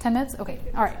 10 minutes? Okay,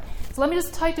 all right. So let me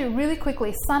just talk to you really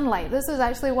quickly. Sunlight. This is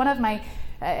actually one of my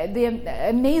the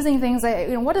amazing things.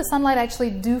 What does sunlight actually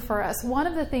do for us? One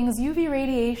of the things, UV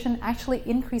radiation actually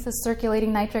increases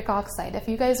circulating nitric oxide. If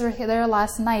you guys were there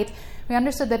last night, we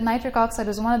understood that nitric oxide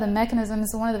was one of the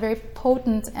mechanisms, one of the very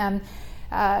potent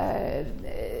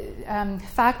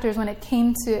factors when it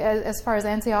came to as far as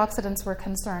antioxidants were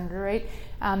concerned, right?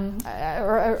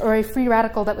 Or a free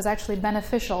radical that was actually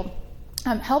beneficial.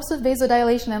 Helps with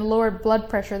vasodilation and lowered blood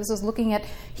pressure. This was looking at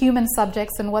human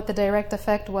subjects and what the direct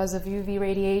effect was of UV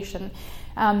radiation.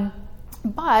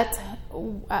 But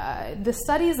the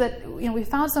studies that, we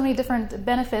found so many different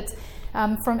benefits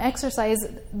from exercise.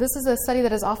 This is a study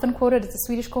that is often quoted. It's a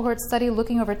Swedish cohort study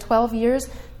looking over 12 years.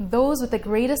 Those with the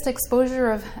greatest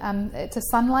exposure to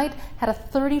sunlight had a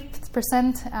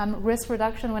 30% risk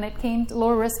reduction when it came to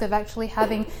lower risk of actually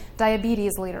having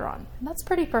diabetes later on. And that's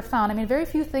pretty profound. Very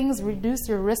few things reduce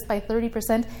your risk by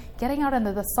 30%. Getting out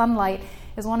into the sunlight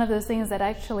is one of those things that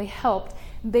actually helped.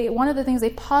 One of the things they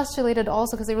postulated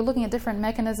also, because they were looking at different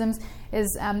mechanisms,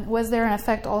 is was there an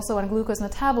effect also on glucose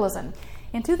metabolism?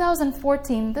 In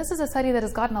 2014, this is a study that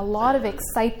has gotten a lot of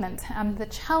excitement. The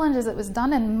challenge is it was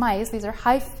done in mice. These are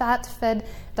high-fat fed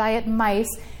diet mice.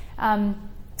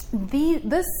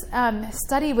 This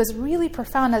study was really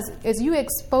profound as you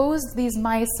exposed these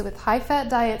mice with high-fat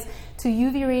diets to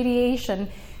UV radiation.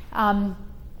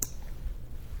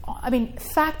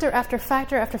 Factor after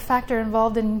factor after factor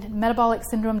involved in metabolic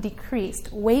syndrome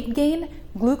decreased. Weight gain,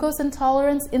 glucose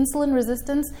intolerance, insulin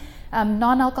resistance,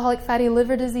 non-alcoholic fatty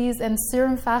liver disease, and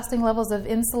serum fasting levels of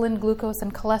insulin, glucose,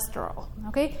 and cholesterol.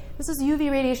 Okay, this is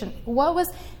UV radiation. What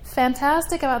was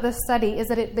fantastic about this study is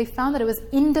that they found that it was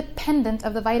independent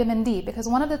of the vitamin D, because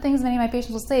one of the things many of my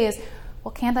patients will say is,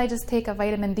 well, can't I just take a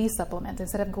vitamin D supplement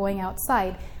instead of going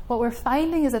outside? What we're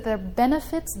finding is that there are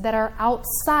benefits that are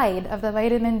outside of the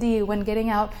vitamin D when getting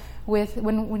out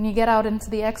when you get out into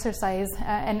the exercise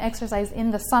and exercise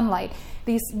in the sunlight.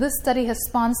 This study has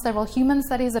spawned several human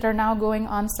studies that are now going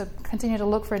on, so continue to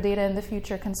look for data in the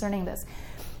future concerning this.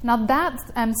 Now that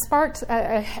sparked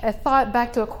a thought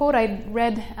back to a quote I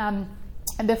read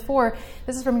before.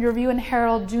 This is from Review and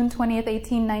Herald, June 20th,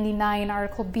 1899,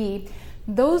 Article B.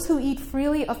 Those who eat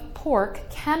freely of pork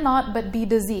cannot but be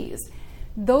diseased.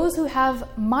 Those who have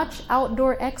much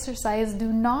outdoor exercise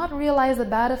do not realize the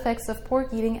bad effects of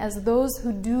pork eating as those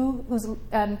do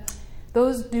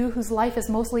whose life is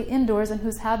mostly indoors and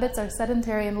whose habits are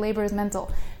sedentary and labor is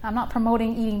mental. I'm not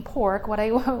promoting eating pork. What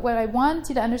I want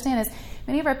you to understand is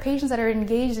many of our patients that are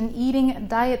engaged in eating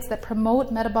diets that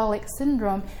promote metabolic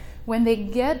syndrome when they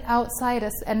get outside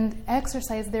us and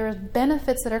exercise, there are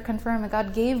benefits that are confirmed. And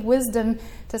God gave wisdom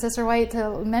to Sister White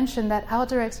to mention that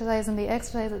outdoor exercise and the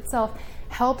exercise itself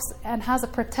helps and has a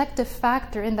protective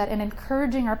factor in that, and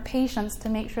encouraging our patients to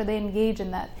make sure they engage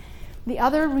in that. The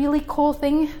other really cool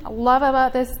thing I love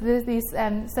about these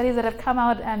studies that have come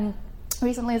out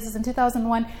recently, this is in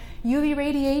 2001, UV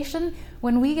radiation.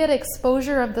 When we get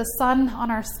exposure of the sun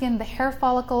on our skin, the hair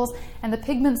follicles and the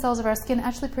pigment cells of our skin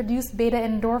actually produce beta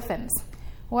endorphins.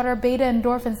 What are beta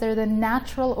endorphins? They're the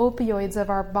natural opioids of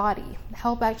our body,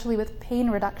 help actually with pain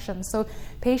reduction. So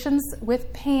patients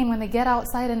with pain, when they get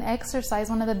outside and exercise,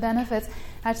 one of the benefits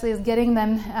actually is getting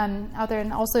them out there,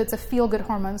 and also it's a feel-good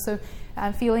hormone, so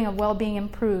feeling of well-being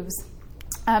improves.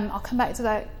 I'll come back to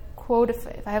that quote if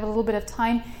I have a little bit of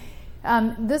time.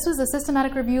 This was a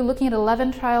systematic review looking at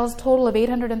 11 trials, total of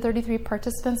 833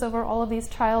 participants over all of these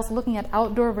trials, looking at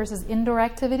outdoor versus indoor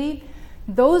activity.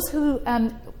 Those who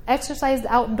exercised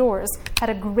outdoors had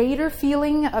a greater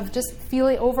feeling of just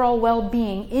feeling overall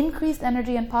well-being, increased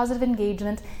energy and positive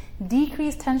engagement,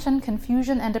 decreased tension,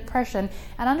 confusion, and depression.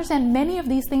 And understand, many of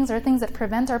these things are things that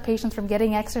prevent our patients from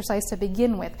getting exercise to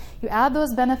begin with. You add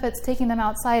those benefits, taking them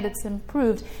outside, it's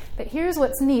improved. But here's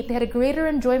what's neat. They had a greater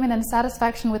enjoyment and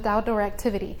satisfaction with outdoor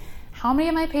activity. How many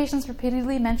of my patients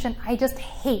repeatedly mention, I just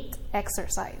hate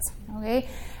exercise, okay?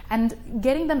 And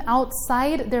getting them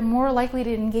outside, they're more likely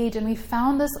to engage. And we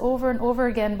found this over and over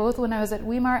again, both when I was at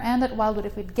Weimar and at Wildwood.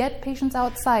 If we'd get patients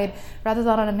outside rather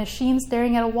than on a machine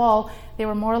staring at a wall, they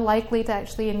were more likely to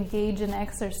actually engage in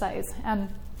exercise.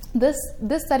 This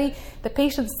study, the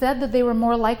patients said that they were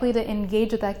more likely to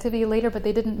engage with activity later, but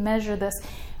they didn't measure this.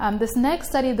 This next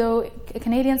study, though, a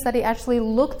Canadian study, actually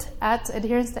looked at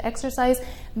adherence to exercise.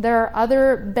 There are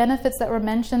other benefits that were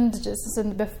mentioned just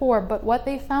before, but what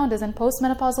they found is in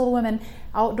postmenopausal women,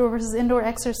 outdoor versus indoor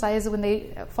exercise, when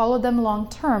they followed them long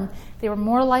term, they were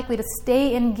more likely to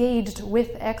stay engaged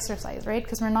with exercise, right?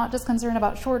 Because we're not just concerned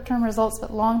about short-term results,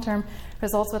 but long-term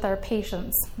results with our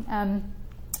patients.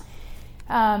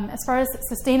 As far as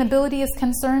sustainability is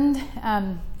concerned, where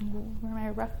am I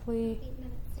roughly?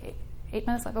 8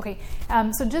 minutes left. Okay.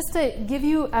 So just to give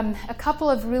you a couple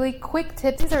of really quick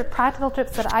tips, these are practical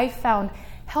tips that I found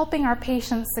helping our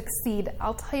patients succeed.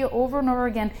 I'll tell you over and over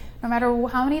again, no matter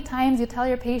how many times you tell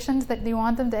your patients that you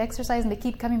want them to exercise and they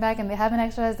keep coming back and they haven't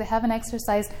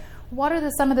exercised, what are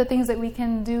some of the things that we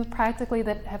can do practically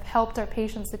that have helped our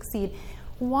patients succeed?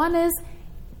 One is,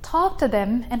 talk to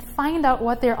them and find out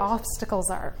what their obstacles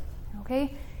are,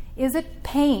 okay? Is it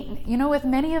pain? You know, with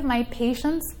many of my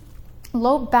patients,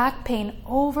 low back pain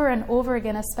over and over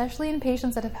again, especially in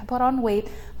patients that have put on weight,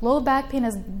 low back pain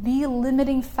is the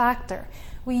limiting factor.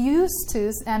 We used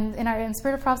to, and in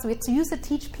Spirit of Prophecy, we used to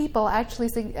teach people actually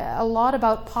a lot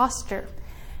about posture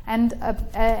and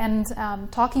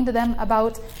talking to them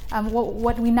about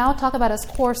what we now talk about as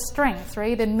core strength,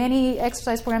 right? In many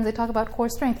exercise programs, they talk about core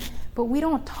strength, but we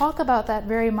don't talk about that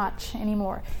very much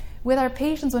anymore. With our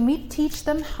patients, when we teach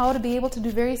them how to be able to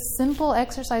do very simple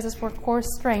exercises for core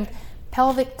strength,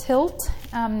 pelvic tilt,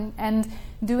 and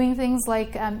doing things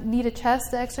like knee to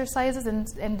chest exercises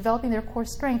and developing their core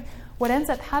strength, what ends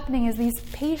up happening is these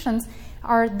patients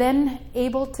are then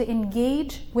able to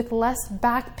engage with less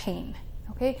back pain.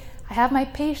 Okay? I have my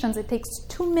patients, it takes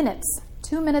 2 minutes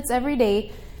every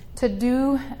day to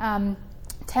do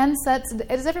 10 sets.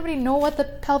 Does everybody know what the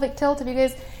pelvic tilt? If you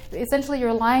guys, essentially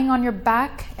you're lying on your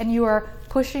back and you are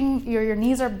pushing, your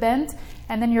knees are bent,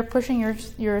 and then you're pushing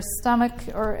your stomach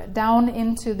or down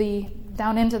into the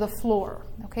floor.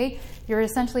 Okay, you're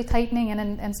essentially tightening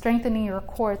and strengthening your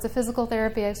core. It's a physical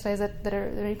therapy exercise that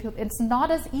it's not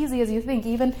as easy as you think.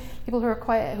 Even people who are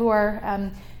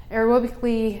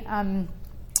aerobically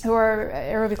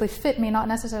fit may not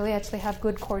necessarily actually have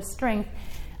good core strength.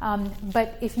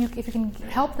 But if you can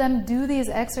help them do these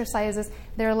exercises,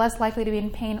 they're less likely to be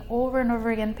in pain. Over and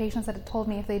over again, patients that have told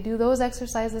me if they do those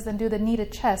exercises and do the knee to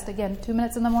chest, again, 2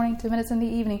 minutes in the morning, 2 minutes in the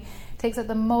evening, it takes at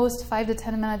the most 5 to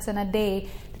 10 minutes in a day,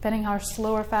 depending how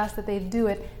slow or fast that they do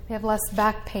it, they have less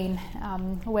back pain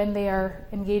when they are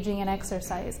engaging in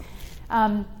exercise.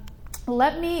 One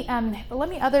of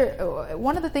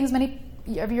the things many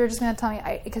of you are just going to tell me,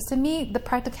 because to me, the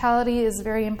practicality is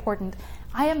very important.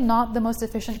 I am not the most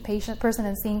efficient person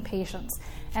in seeing patients.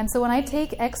 And so when I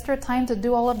take extra time to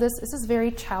do all of this, this is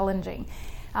very challenging.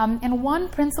 And one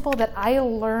principle that I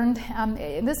learned,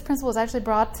 this principle was actually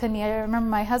brought to me, I remember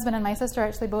my husband and my sister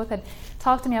actually both had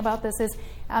talked to me about this, is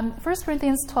 1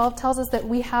 Corinthians 12 tells us that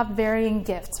we have varying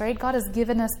gifts, right? God has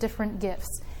given us different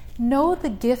gifts. Know the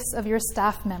gifts of your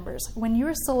staff members. When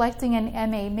you're selecting an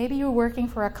MA, maybe you're working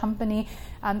for a company,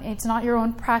 it's not your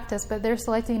own practice, but they're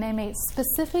selecting an MA,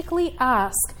 specifically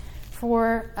ask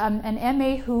for an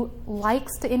MA who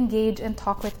likes to engage and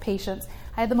talk with patients.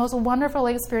 I had the most wonderful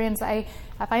experience. I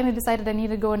finally decided I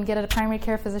needed to go and get a primary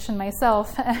care physician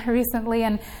myself recently,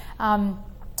 and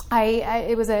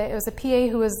it was a PA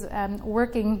who was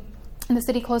working in the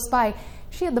city close by.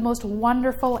 She had the most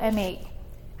wonderful MA.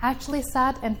 Actually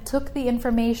sat and took the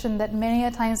information that many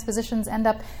a times physicians end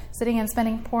up sitting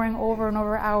and poring over and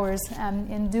over hours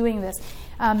in doing this.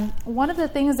 One of the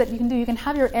things that you can do, you can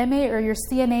have your MA or your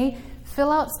CNA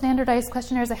fill out standardized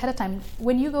questionnaires ahead of time.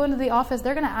 When you go into the office,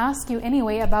 they're going to ask you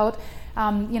anyway about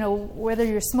whether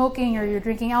you're smoking or you're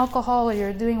drinking alcohol or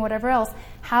you're doing whatever else.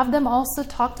 Have them also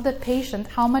talk to the patient.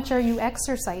 How much are you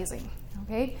exercising?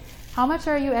 Okay? How much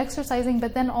are you exercising?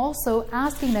 But then also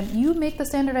asking them, you make the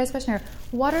standardized questionnaire,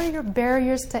 what are your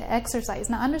barriers to exercise?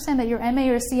 Now understand that your MA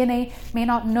or CNA may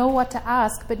not know what to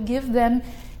ask, but give them,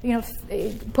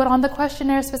 put on the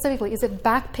questionnaire specifically. Is it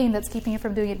back pain that's keeping you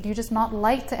from doing it? Do you just not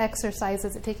like to exercise?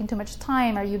 Is it taking too much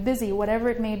time? Are you busy? Whatever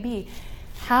it may be.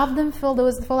 Have them fill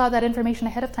out that information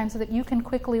ahead of time so that you can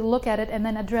quickly look at it and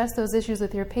then address those issues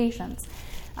with your patients.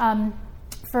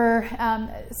 For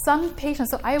some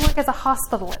patients, so I work as a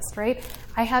hospitalist, right?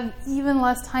 I have even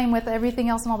less time with everything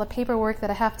else and all the paperwork that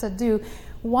I have to do.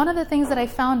 One of the things that I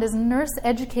found is nurse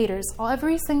educators.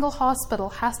 Every single hospital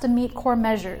has to meet core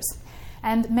measures.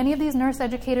 And many of these nurse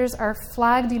educators are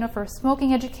flagged, for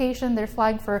smoking education. They're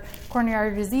flagged for coronary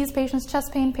artery disease patients,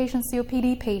 chest pain patients,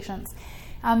 COPD patients.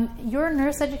 Your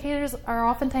nurse educators are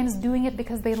oftentimes doing it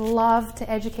because they love to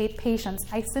educate patients.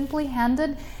 I simply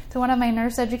handed to one of my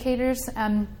nurse educators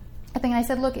a thing. I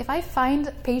said, look, if I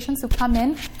find patients who come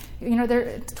in,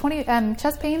 their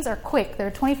chest pains are quick.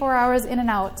 They're 24 hours in and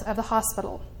out of the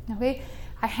hospital. Okay,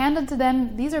 I handed to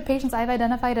them, these are patients I've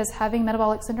identified as having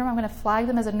metabolic syndrome. I'm going to flag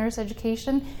them as a nurse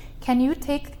education. Can you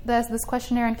take this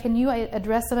questionnaire and can you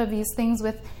address some of these things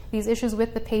with these issues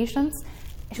with the patients?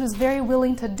 She was very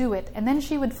willing to do it. And then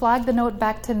she would flag the note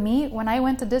back to me. When I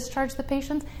went to discharge the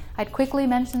patient, I'd quickly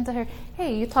mention to her,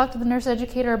 hey, you talked to the nurse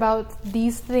educator about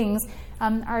these things.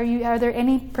 Are there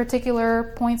any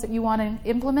particular points that you want to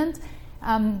implement?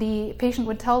 The patient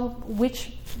would tell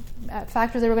which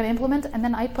factors they were going to implement, and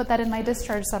then I put that in my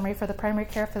discharge summary for the primary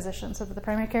care physician so that the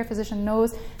primary care physician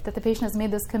knows that the patient has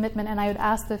made this commitment, and I would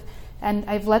ask and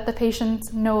I've let the patient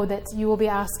know that you will be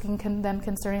asking them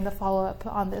concerning the follow-up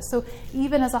on this. So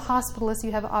even as a hospitalist,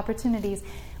 you have opportunities.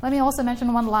 Let me also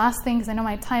mention one last thing because I know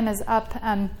my time is up.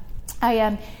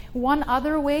 One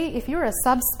other way, if you're a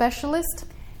subspecialist,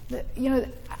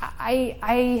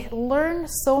 I learn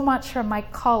so much from my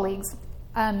colleagues.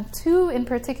 Two in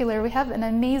particular, we have an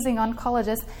amazing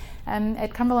oncologist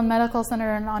at Cumberland Medical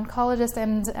Center, an oncologist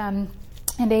and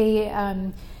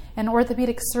an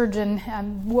orthopedic surgeon,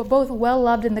 both well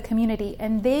loved in the community,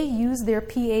 and they use their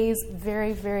PAs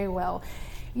very, very well.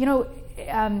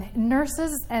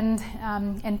 Nurses and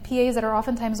PAs that are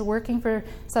oftentimes working for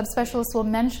subspecialists will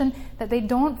mention that they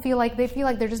feel like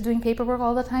they're just doing paperwork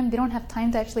all the time. They don't have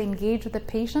time to actually engage with the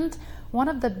patient. One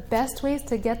of the best ways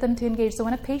to get them to engage, so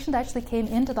when a patient actually came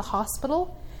into the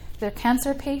hospital, their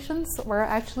cancer patients or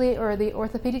the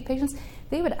orthopedic patients,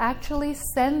 they would actually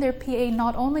send their PA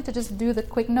not only to just do the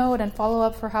quick note and follow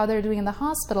up for how they're doing in the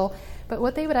hospital, but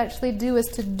what they would actually do is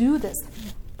to do this.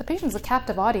 The patient's a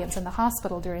captive audience in the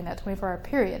hospital during that 24-hour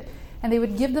period. And they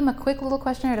would give them a quick little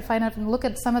questionnaire to find out and look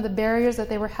at some of the barriers that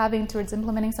they were having towards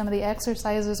implementing some of the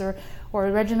exercises or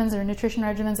regimens or nutrition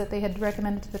regimens that they had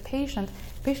recommended to the patient.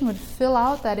 The patient would fill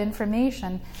out that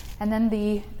information, and then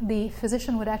the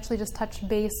physician would actually just touch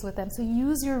base with them. So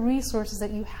use your resources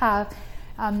that you have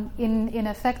in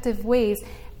effective ways.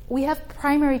 We have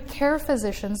primary care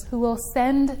physicians who will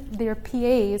send their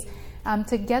PAs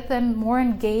to get them more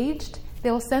engaged. They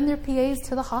will send their PAs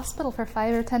to the hospital for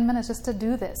 5 or 10 minutes just to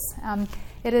do this.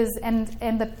 It is, and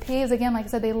the PAs, again, like I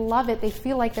said, they love it. They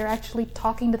feel like they're actually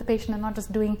talking to the patient and not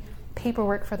just doing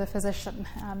paperwork for the physician.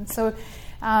 So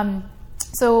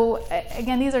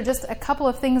again, these are just a couple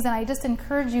of things, and I just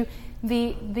encourage you.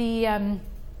 The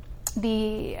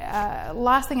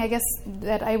last thing I guess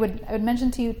that I would mention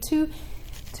to you,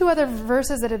 two other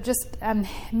verses that have just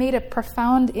made a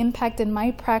profound impact in my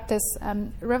practice.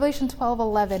 Revelation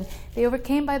 12:11, they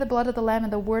overcame by the blood of the Lamb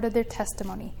and the word of their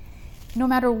testimony. No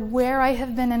matter where I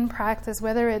have been in practice,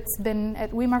 whether it's been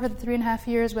at Weimar for the 3.5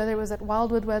 years, whether it was at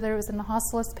Wildwood, whether it was in the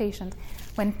hospitalist patient,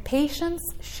 when patients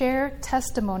share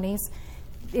testimonies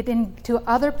to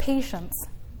other patients,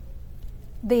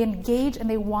 they engage and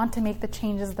they want to make the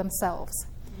changes themselves.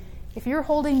 If you're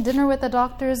holding dinner with the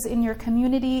doctors in your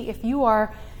community, if you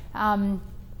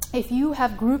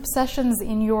have group sessions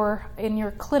in your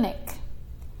clinic,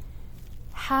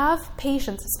 have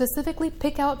patients, specifically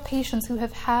pick out patients who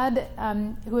have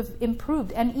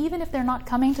improved. And even if they're not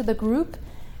coming to the group,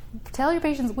 tell your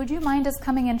patients, would you mind us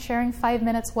coming and sharing 5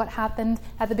 minutes what happened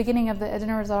at the beginning of the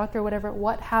dinner with the doctor, whatever,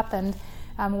 what happened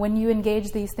when you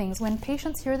engage these things. When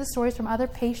patients hear the stories from other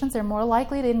patients, they're more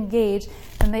likely to engage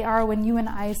than they are when you and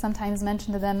I sometimes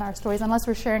mention to them our stories, unless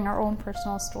we're sharing our own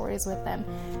personal stories with them.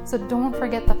 So don't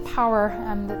forget the power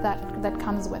that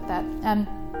comes with that.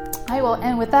 I will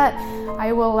end with that.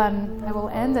 I will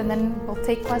end, and then we'll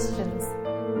take questions.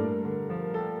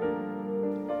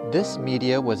 This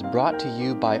media was brought to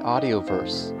you by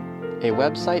Audioverse, a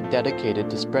website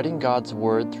dedicated to spreading God's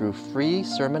Word through free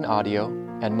sermon audio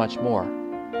and much more.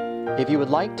 If you would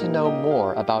like to know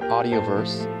more about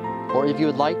Audioverse, or if you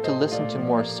would like to listen to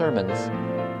more sermons,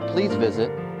 please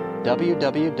visit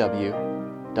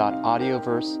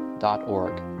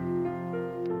www.audioverse.org.